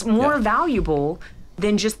valuable. It's more valuable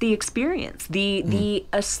than just the experience. The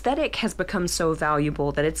aesthetic has become so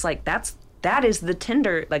valuable that it's like that is the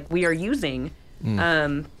tinder like we are using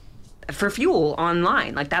for fuel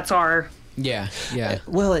online. Like that's our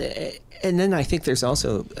well, and then I think there's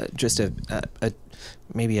also just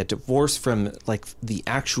maybe a divorce from like the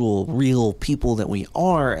actual real people that we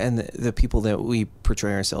are and the people that we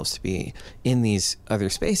portray ourselves to be in these other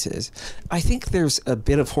spaces. I think there's a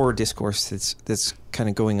bit of horror discourse that's kind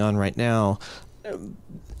of going on right now.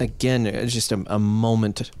 Again, it's just a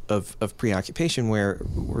moment of preoccupation where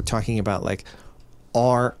we're talking about like,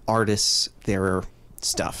 are artists their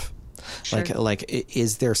stuff? Sure. Like,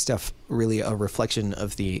 is their stuff really a reflection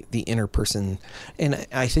of the inner person? And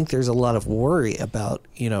I think there's a lot of worry about,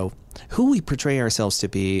 who we portray ourselves to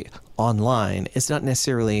be online. It's not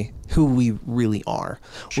necessarily who we really are.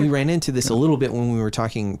 Sure. We ran into this a little bit when we were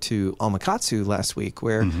talking to Amakatsu last week,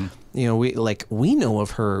 where, we know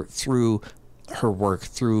of her through her work,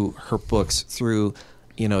 through her books, through,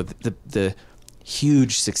 the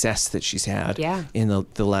huge success that she's had in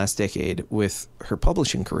the last decade with her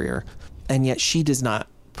publishing career, and yet she does not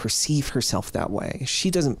perceive herself that way. She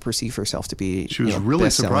doesn't perceive herself to be. She was really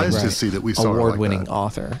surprised to see that we saw award-winning her like that.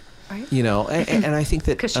 author. Right. You know, and I think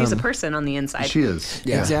that because she's a person on the inside. She is.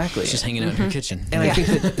 Yeah. Exactly. She's hanging out in her kitchen. And I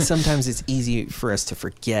think that sometimes it's easy for us to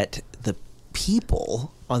forget the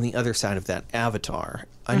people on the other side of that avatar.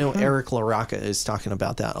 I know Eric LaRocca is talking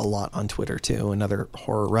about that a lot on Twitter too, another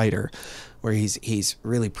horror writer, where he's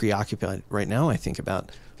really preoccupied right now, I think,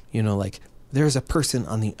 about, you know, like, there's a person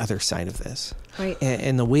on the other side of this. Right.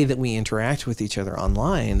 And the way that we interact with each other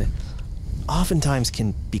online oftentimes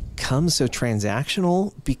can become so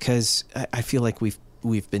transactional because I feel like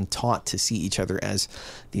we've been taught to see each other as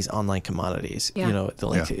these online commodities. Yeah. You know,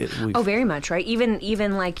 Very much, right?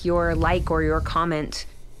 Even like your like or your comment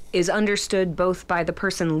is understood both by the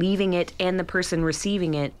person leaving it and the person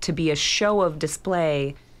receiving it to be a show of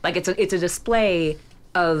display. Like it's a display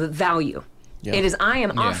of value. Yeah. It is, I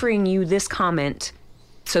am offering you this comment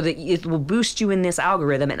so that it will boost you in this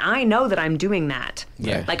algorithm, and I know that I'm doing that.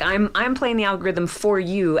 Yeah. Like I'm playing the algorithm for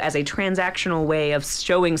you as a transactional way of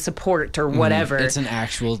showing support or whatever. It's an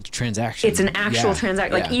actual transaction. It's an actual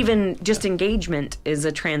transaction. Like even just engagement is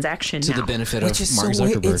a transaction to now. the benefit which of is Mark so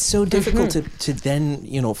Zuckerberg. it's so difficult to then,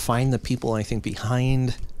 you know, find the people, I think,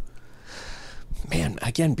 behind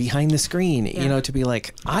the screen, you know, to be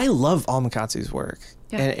like, I love Amakatsu's work.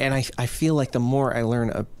 Yeah. And I feel like the more I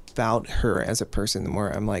learn about her as a person, the more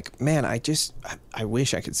I'm like, man, I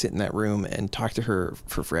wish I could sit in that room and talk to her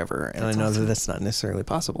for forever. And I know that that's not necessarily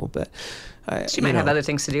possible, but she might have other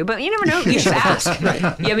things to do, but you never know. You should ask. Right.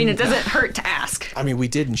 Yeah, I mean, it doesn't hurt to ask. I mean, we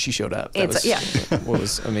did, and she showed up. That was what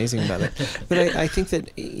was amazing about it. But I think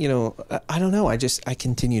that, you know, I don't know. I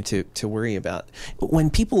continue to worry about when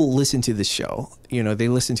people listen to this show. You know, they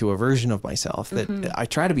listen to a version of myself that I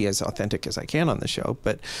try to be as authentic as I can on the show.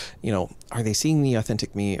 But, you know, are they seeing the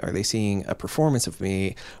authentic me? Are they seeing a performance of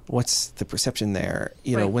me? What's the perception there?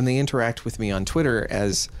 You know, when they interact with me on Twitter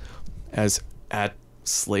as at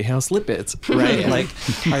Slayhouse Lippets, right? Like,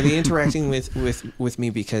 are they interacting with me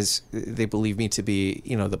because they believe me to be,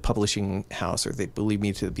 you know, the publishing house, or they believe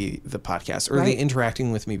me to be the podcast, or are they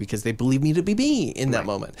interacting with me because they believe me to be me in that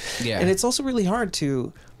moment? Yeah. And it's also really hard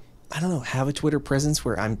to, I don't know, have a Twitter presence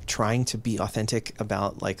where I'm trying to be authentic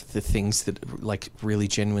about like the things that like really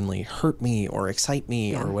genuinely hurt me or excite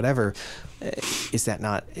me or whatever. Is that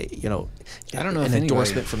not, you know, I don't know an if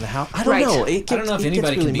endorsement from the house? I don't know. I don't know if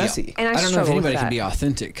anybody really can be messy. And I don't know if anybody can that. be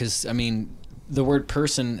authentic, because I mean, the word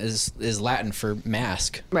person is Latin for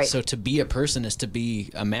mask. Right. So to be a person is to be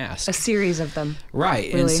a mask. A series of them.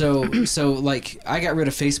 Right. Really. And so like I got rid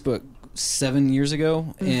of Facebook 7 years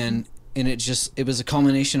ago, and it was a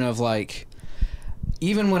culmination of like,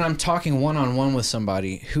 even when I'm talking one-on-one with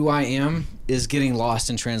somebody, who I am is getting lost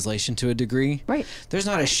in translation to a degree. Right. There's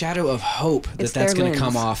not a shadow of hope It's that's their going to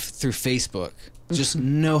come lens. off through Facebook. Just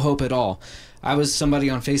no hope at all. I was somebody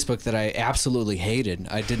on Facebook that I absolutely hated.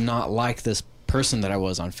 I did not like this person that I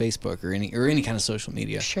was on Facebook or any kind of social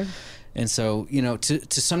media. Sure. And so, you know,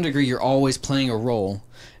 to some degree, you're always playing a role.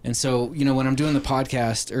 And so, you know, when I'm doing the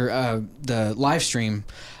podcast or the live stream,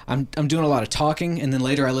 I'm doing a lot of talking, and then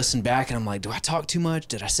later I listen back and I'm like, do I talk too much?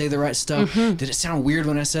 Did I say the right stuff? Did it sound weird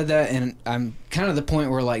when I said that? And I'm kind of the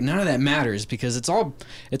point where like none of that matters, because it's all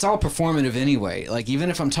performative anyway. Like even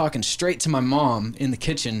if I'm talking straight to my mom in the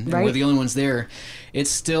kitchen and we're the only ones there, it's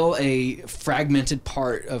still a fragmented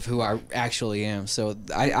part of who I actually am. So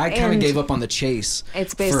I kind of gave up on the chase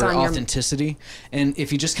It's based for on your authenticity. And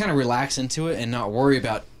if you just kind of relax into it and not worry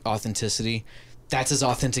about authenticity, that's as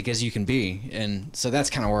authentic as you can be. And so that's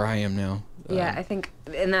kind of where I am now. Yeah, I think,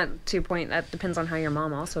 and that, to your point, that depends on how your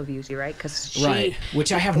mom also views you, right? Because she, Right,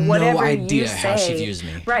 which I have no whatever idea you how she say- views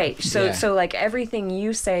me. Right. So Yeah. so like everything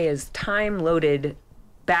you say is time loaded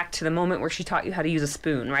back to the moment where she taught you how to use a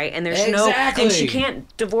spoon, right? And there's Exactly. and she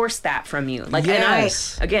can't divorce that from you. Like,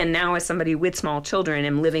 Yes. and I, again, now as somebody with small children,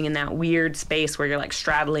 am living in that weird space where you're like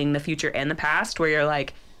straddling the future and the past, where you're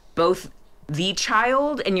like both the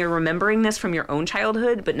child and you're remembering this from your own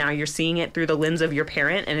childhood, but now you're seeing it through the lens of your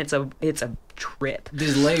parent, and it's a trip.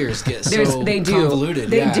 These layers get so They do. convoluted.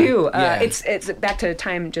 They yeah. do. Yeah. It's back to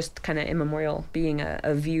time just kind of immemorial, being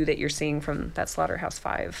a view that you're seeing from that Slaughterhouse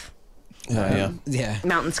 5 Yeah.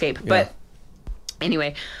 mountainscape. But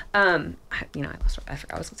anyway, I forgot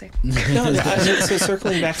what I was gonna say. No, so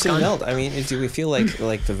circling back to the Veld, I mean, do we feel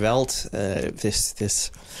like the Veld,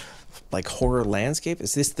 this like horror landscape,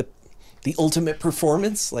 is this the ultimate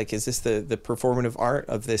performance? Like, is this the performative art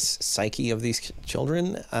of this psyche of these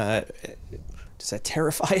children? Does that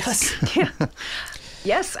terrify us?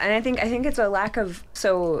 Yes, and I think it's a lack of,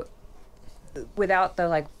 so without the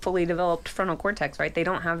like fully developed frontal cortex, right? They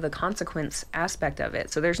don't have the consequence aspect of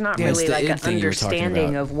it, so there's not really like an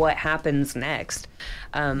understanding of what happens next.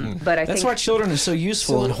 But I that's think why children are so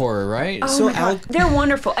useful in horror, right? Oh so my God, they're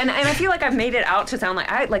wonderful, and I feel like I've made it out to sound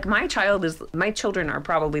like my children are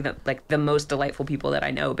probably the most delightful people that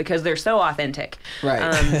I know because they're so authentic.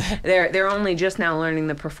 Right. They're only just now learning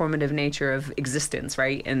the performative nature of existence,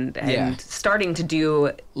 right? And starting to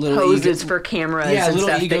do little poses for cameras and little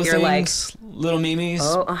stuff ego that you're things, little memes.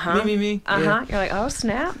 Oh, me. You're like, oh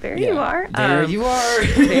snap, there you are. There you are.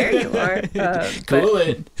 There you are. Cool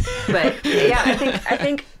it. But yeah, I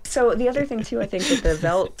think so. The other thing too, I think that the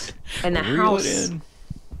Velt and the house,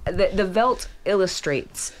 the Velt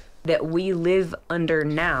illustrates that we live under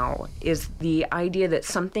now is the idea that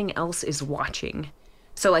something else is watching.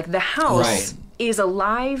 So like the house is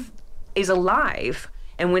alive,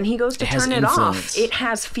 and when he goes to turn it off, it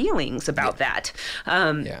has feelings about that.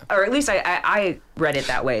 Or at least I read it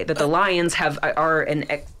that way, that the lions are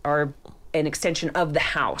an extension of the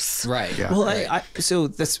house. Right. Yeah. Well, so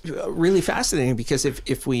that's really fascinating because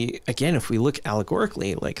if we look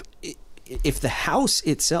allegorically, like if the house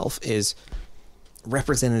itself is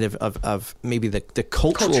representative of maybe the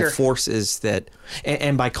cultural forces that,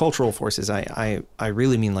 and by cultural forces, I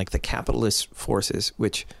really mean like the capitalist forces,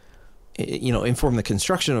 which, inform the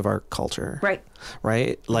construction of our culture. Right.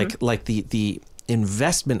 Mm-hmm. Like the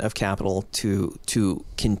investment of capital to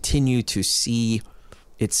continue to see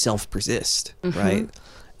itself persist. Mm-hmm. Right.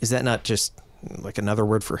 Is that not just like another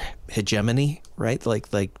word for hegemony? Right.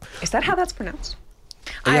 Like. Is that how that's pronounced?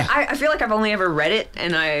 Yeah. I feel like I've only ever read it,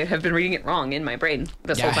 and I have been reading it wrong in my brain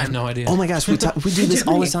this whole time. I have no idea. Oh my gosh, we do this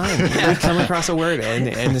all the time. We come across a word,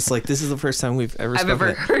 and it's like this is the first time we've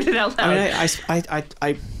ever heard it out loud. I mean,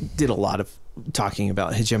 I did a lot of talking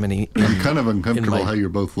about hegemony. I'm kind of uncomfortable how you're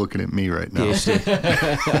both looking at me right now. We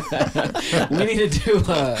need to do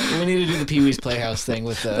the Pee Wee's Playhouse thing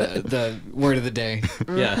with the word of the day.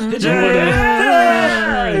 Yeah.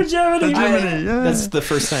 Hegemony. That's the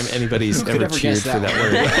first time anybody's ever cheered for that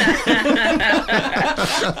word.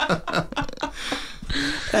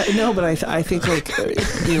 No, but I think like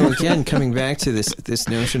again coming back to this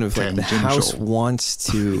notion of like the house wants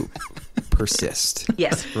to persist.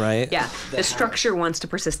 Yes. Right. Yeah. The structure wants to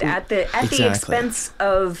persist at the expense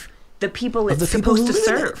of the people it's supposed to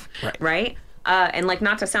serve. Right. And like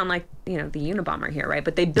not to sound like the Unabomber here, right?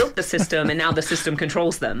 But they built the system, and now the system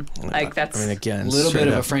controls them. Like that's again a little bit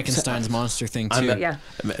of a Frankenstein's monster thing too. Yeah.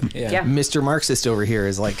 Mr. Marxist over here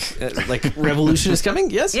is like revolution is coming.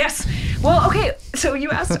 Yes. Yes. Well, okay. So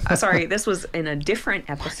you asked. Sorry, this was in a different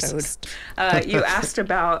episode. You asked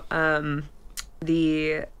about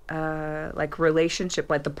the like relationship,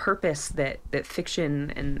 like the purpose that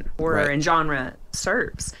fiction and horror and genre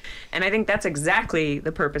serves. And I think that's exactly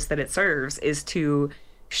the purpose that it serves, is to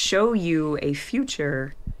show you a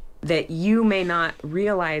future that you may not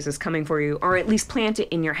realize is coming for you, or at least plant it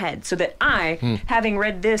in your head, so that I, having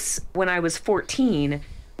read this when I was 14,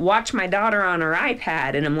 watch my daughter on her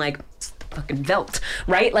iPad and I'm like, fucking Velt,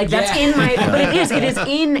 right? Like that's in my, but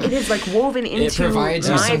it is like woven into my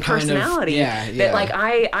personality. That like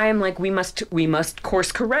I am like, we must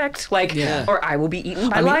course correct, like, or I will be eaten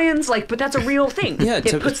by lions, like, but that's a real thing.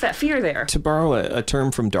 It puts that fear there. To borrow a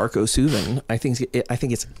term from Darko Suvin, I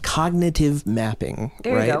think it's cognitive mapping.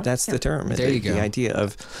 There right? You go. That's the term. There you go. The idea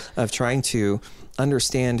of trying to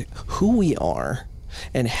understand who we are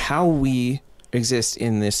and how we exist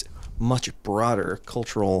in this much broader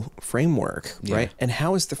cultural framework, right? And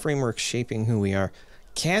how is the framework shaping who we are?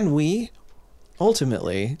 Can we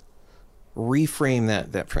ultimately reframe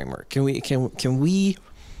that framework? Can we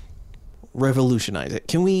revolutionize it?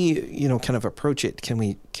 Can we kind of approach it? Can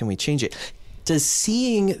we change it? Does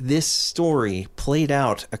seeing this story played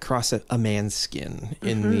out across a man's skin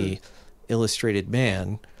in the Illustrated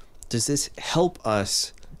Man, does this help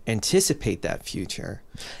us anticipate that future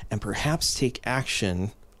and perhaps take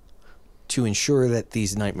action to ensure that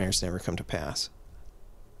these nightmares never come to pass?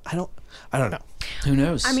 I don't know. Who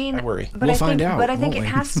knows? I mean, I worry. We'll find out. But I think it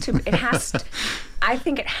has to. I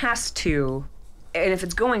think it has to. And if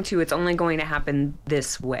it's going to, it's only going to happen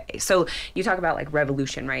this way. So you talk about like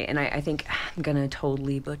revolution, right? And I think I'm gonna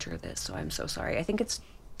totally butcher this, so I'm so sorry. I think it's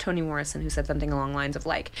Toni Morrison who said something along the lines of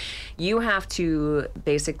like, you have to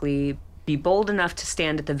basically be bold enough to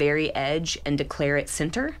stand at the very edge and declare it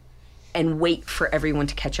center, and wait for everyone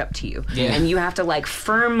to catch up to you. And you have to like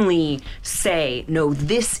firmly say, no,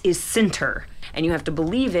 this is center. And you have to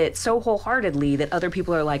believe it so wholeheartedly that other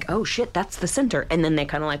people are like, oh shit, that's the center. And then they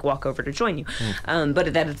kind of like walk over to join you.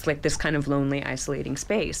 But that it's like this kind of lonely, isolating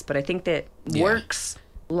space. But I think that works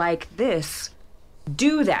like this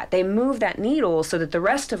do that. They move that needle so that the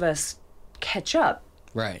rest of us catch up.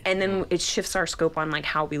 Right. And then it shifts our scope on like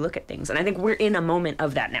how we look at things. And I think we're in a moment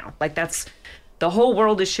of that now. Like that's the whole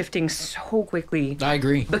world is shifting so quickly. I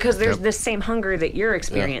agree. Because there's this same hunger that you're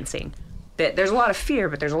experiencing. That there's a lot of fear,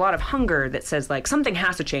 but there's a lot of hunger that says like something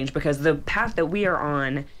has to change because the path that we are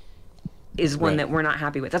on is one that we're not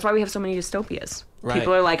happy with. That's why we have so many dystopias. Right.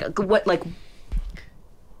 People are like, what, like.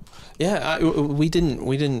 Yeah, we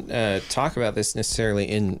didn't talk about this necessarily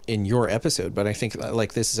in your episode, but I think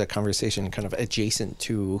like this is a conversation kind of adjacent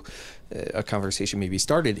to a conversation maybe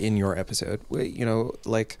started in your episode. You know,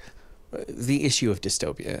 like the issue of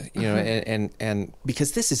dystopia. You know, and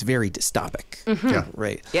because this is very dystopic. Yeah.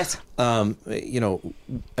 Right. Yes. You know,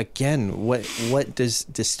 again, what does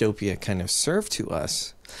dystopia kind of serve to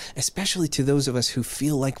us? Especially to those of us who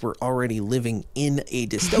feel like we're already living in a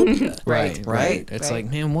dystopia. Right. It's like,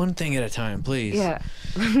 man, one thing at a time, please. Yeah.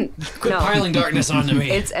 Quit piling darkness onto me.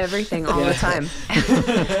 It's everything all the time.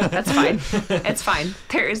 That's fine. It's fine.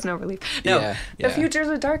 There is no relief. No, the future's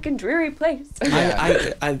a dark and dreary place.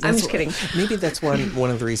 I'm just kidding. Maybe that's one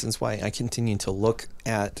of the reasons why I continue to look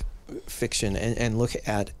at fiction and look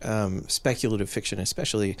at speculative fiction,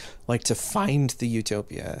 especially like to find the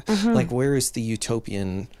utopia. Like where is the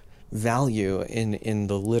utopian value in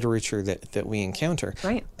the literature that we encounter?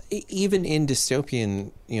 Right. Even in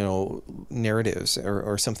dystopian, you know, narratives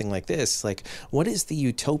or something like this, like what is the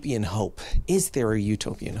utopian hope? Is there a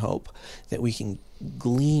utopian hope that we can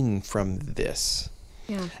glean from this?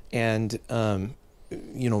 Yeah. And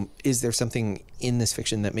you know, is there something in this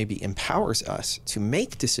fiction that maybe empowers us to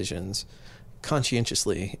make decisions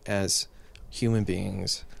conscientiously as human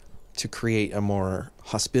beings to create a more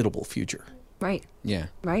hospitable future? Right. Yeah.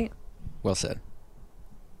 Right. Well said.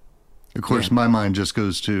 Of course, my mind just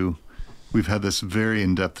goes to, we've had this very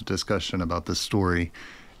in-depth discussion about this story,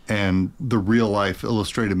 and the real-life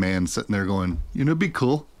illustrated man sitting there going, you know, it'd be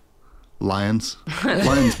cool. Lions,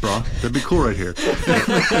 bro. That'd be cool right here.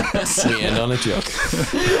 We end on a joke.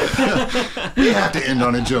 We have to end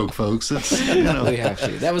on a joke, folks. It's, you know, We have to.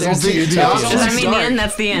 That was There's also the- your the top. option- Does that mean the end?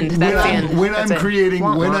 That's the end. That's the end. when That's I'm it. creating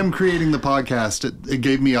Wah, when wah. I'm creating the podcast, it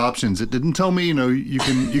gave me options. It didn't tell me, you know, you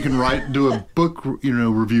can do a book, you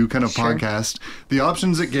know, review kind of podcast. The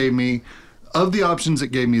options it gave me,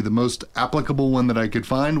 the most applicable one that I could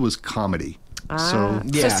find was comedy. So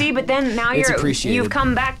Yeah. So see, but then now It's you've appreciated.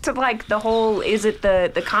 come back to like the whole, is it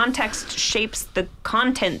the context shapes the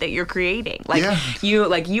content that you're creating? Like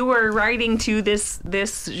you were writing to this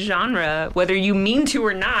genre, whether you mean to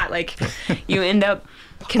or not, like you end up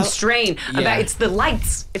constrained about it's the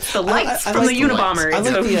lights. It's the lights I from like the the Unabomber. lights.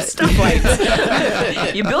 I like It's the stuff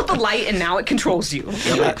lights. You built the light and now it controls you.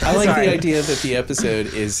 I like the idea that the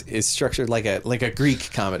episode is structured like a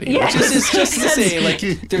Greek comedy. Yes. Which is just to say, like,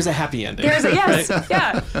 there's a happy ending. There's a, yes, right?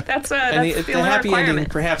 yeah. That's the only happy ending, requirement.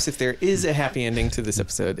 perhaps if there is a happy ending to this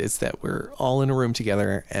episode, is that we're all in a room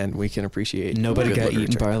together and we can appreciate Nobody good got literature.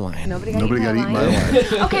 eaten by a lion. Nobody got eaten by a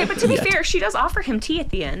lion. Okay, but to be fair, she does offer him tea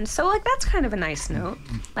at the end, so like that's kind of a nice note.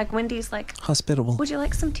 Like Wendy's like, Hospitable. "Would you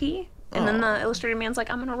like some tea?" And then the illustrated man's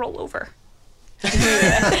like, "I'm gonna roll over."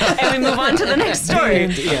 And we move on to the next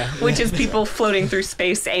story, which is people floating through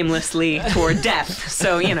space aimlessly toward death.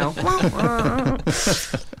 So you know,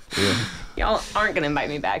 y'all aren't gonna invite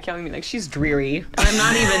me back. Y'all gonna be like, she's dreary. And I'm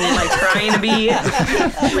not even like trying to be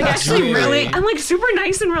like actually really. I'm like super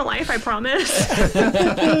nice in real life. I promise.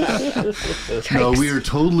 no, we are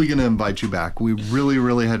totally going to invite you back. We really,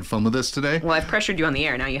 really had fun with this today. Well, I've pressured you on the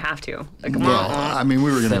air. Now you have to. Like, Well, I mean,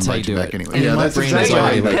 we were going to That's how invite you you do back it. anyway. And Yeah, my that's brain is exactly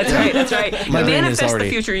already right. like- That's right. My brain is Manifest already-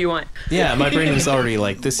 the future you want. Yeah, my brain is already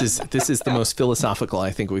like, this is the most philosophical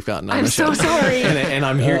I think we've gotten on I'm the show. so sorry. And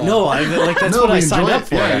I'm here. No, like that's No, what we I signed enjoy up it.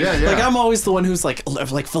 for. Yeah. Like I'm always the one who's like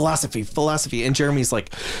philosophy, and Jeremy's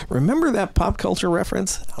like, remember that pop culture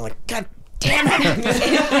reference? I'm like, God damn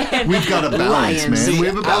it. We've got a balance, Lions. man. We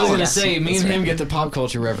have a I was balance. gonna say, me and him get the pop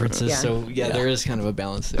culture references, Yeah. so there is kind of a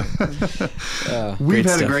balance there. We've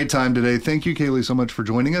had stuff. a great time today. Thank you, Kaylee, so much for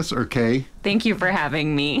joining us, or Kay. Thank you for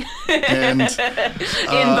having me And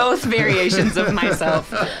in both variations of myself.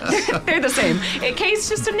 They're the same. Kay's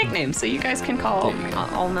just a nickname, so you guys can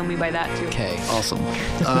all know me by that too. Okay. awesome.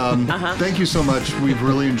 Thank you so much. We've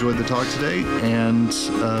really enjoyed the talk today, and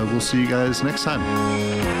we'll see you guys next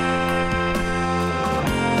time.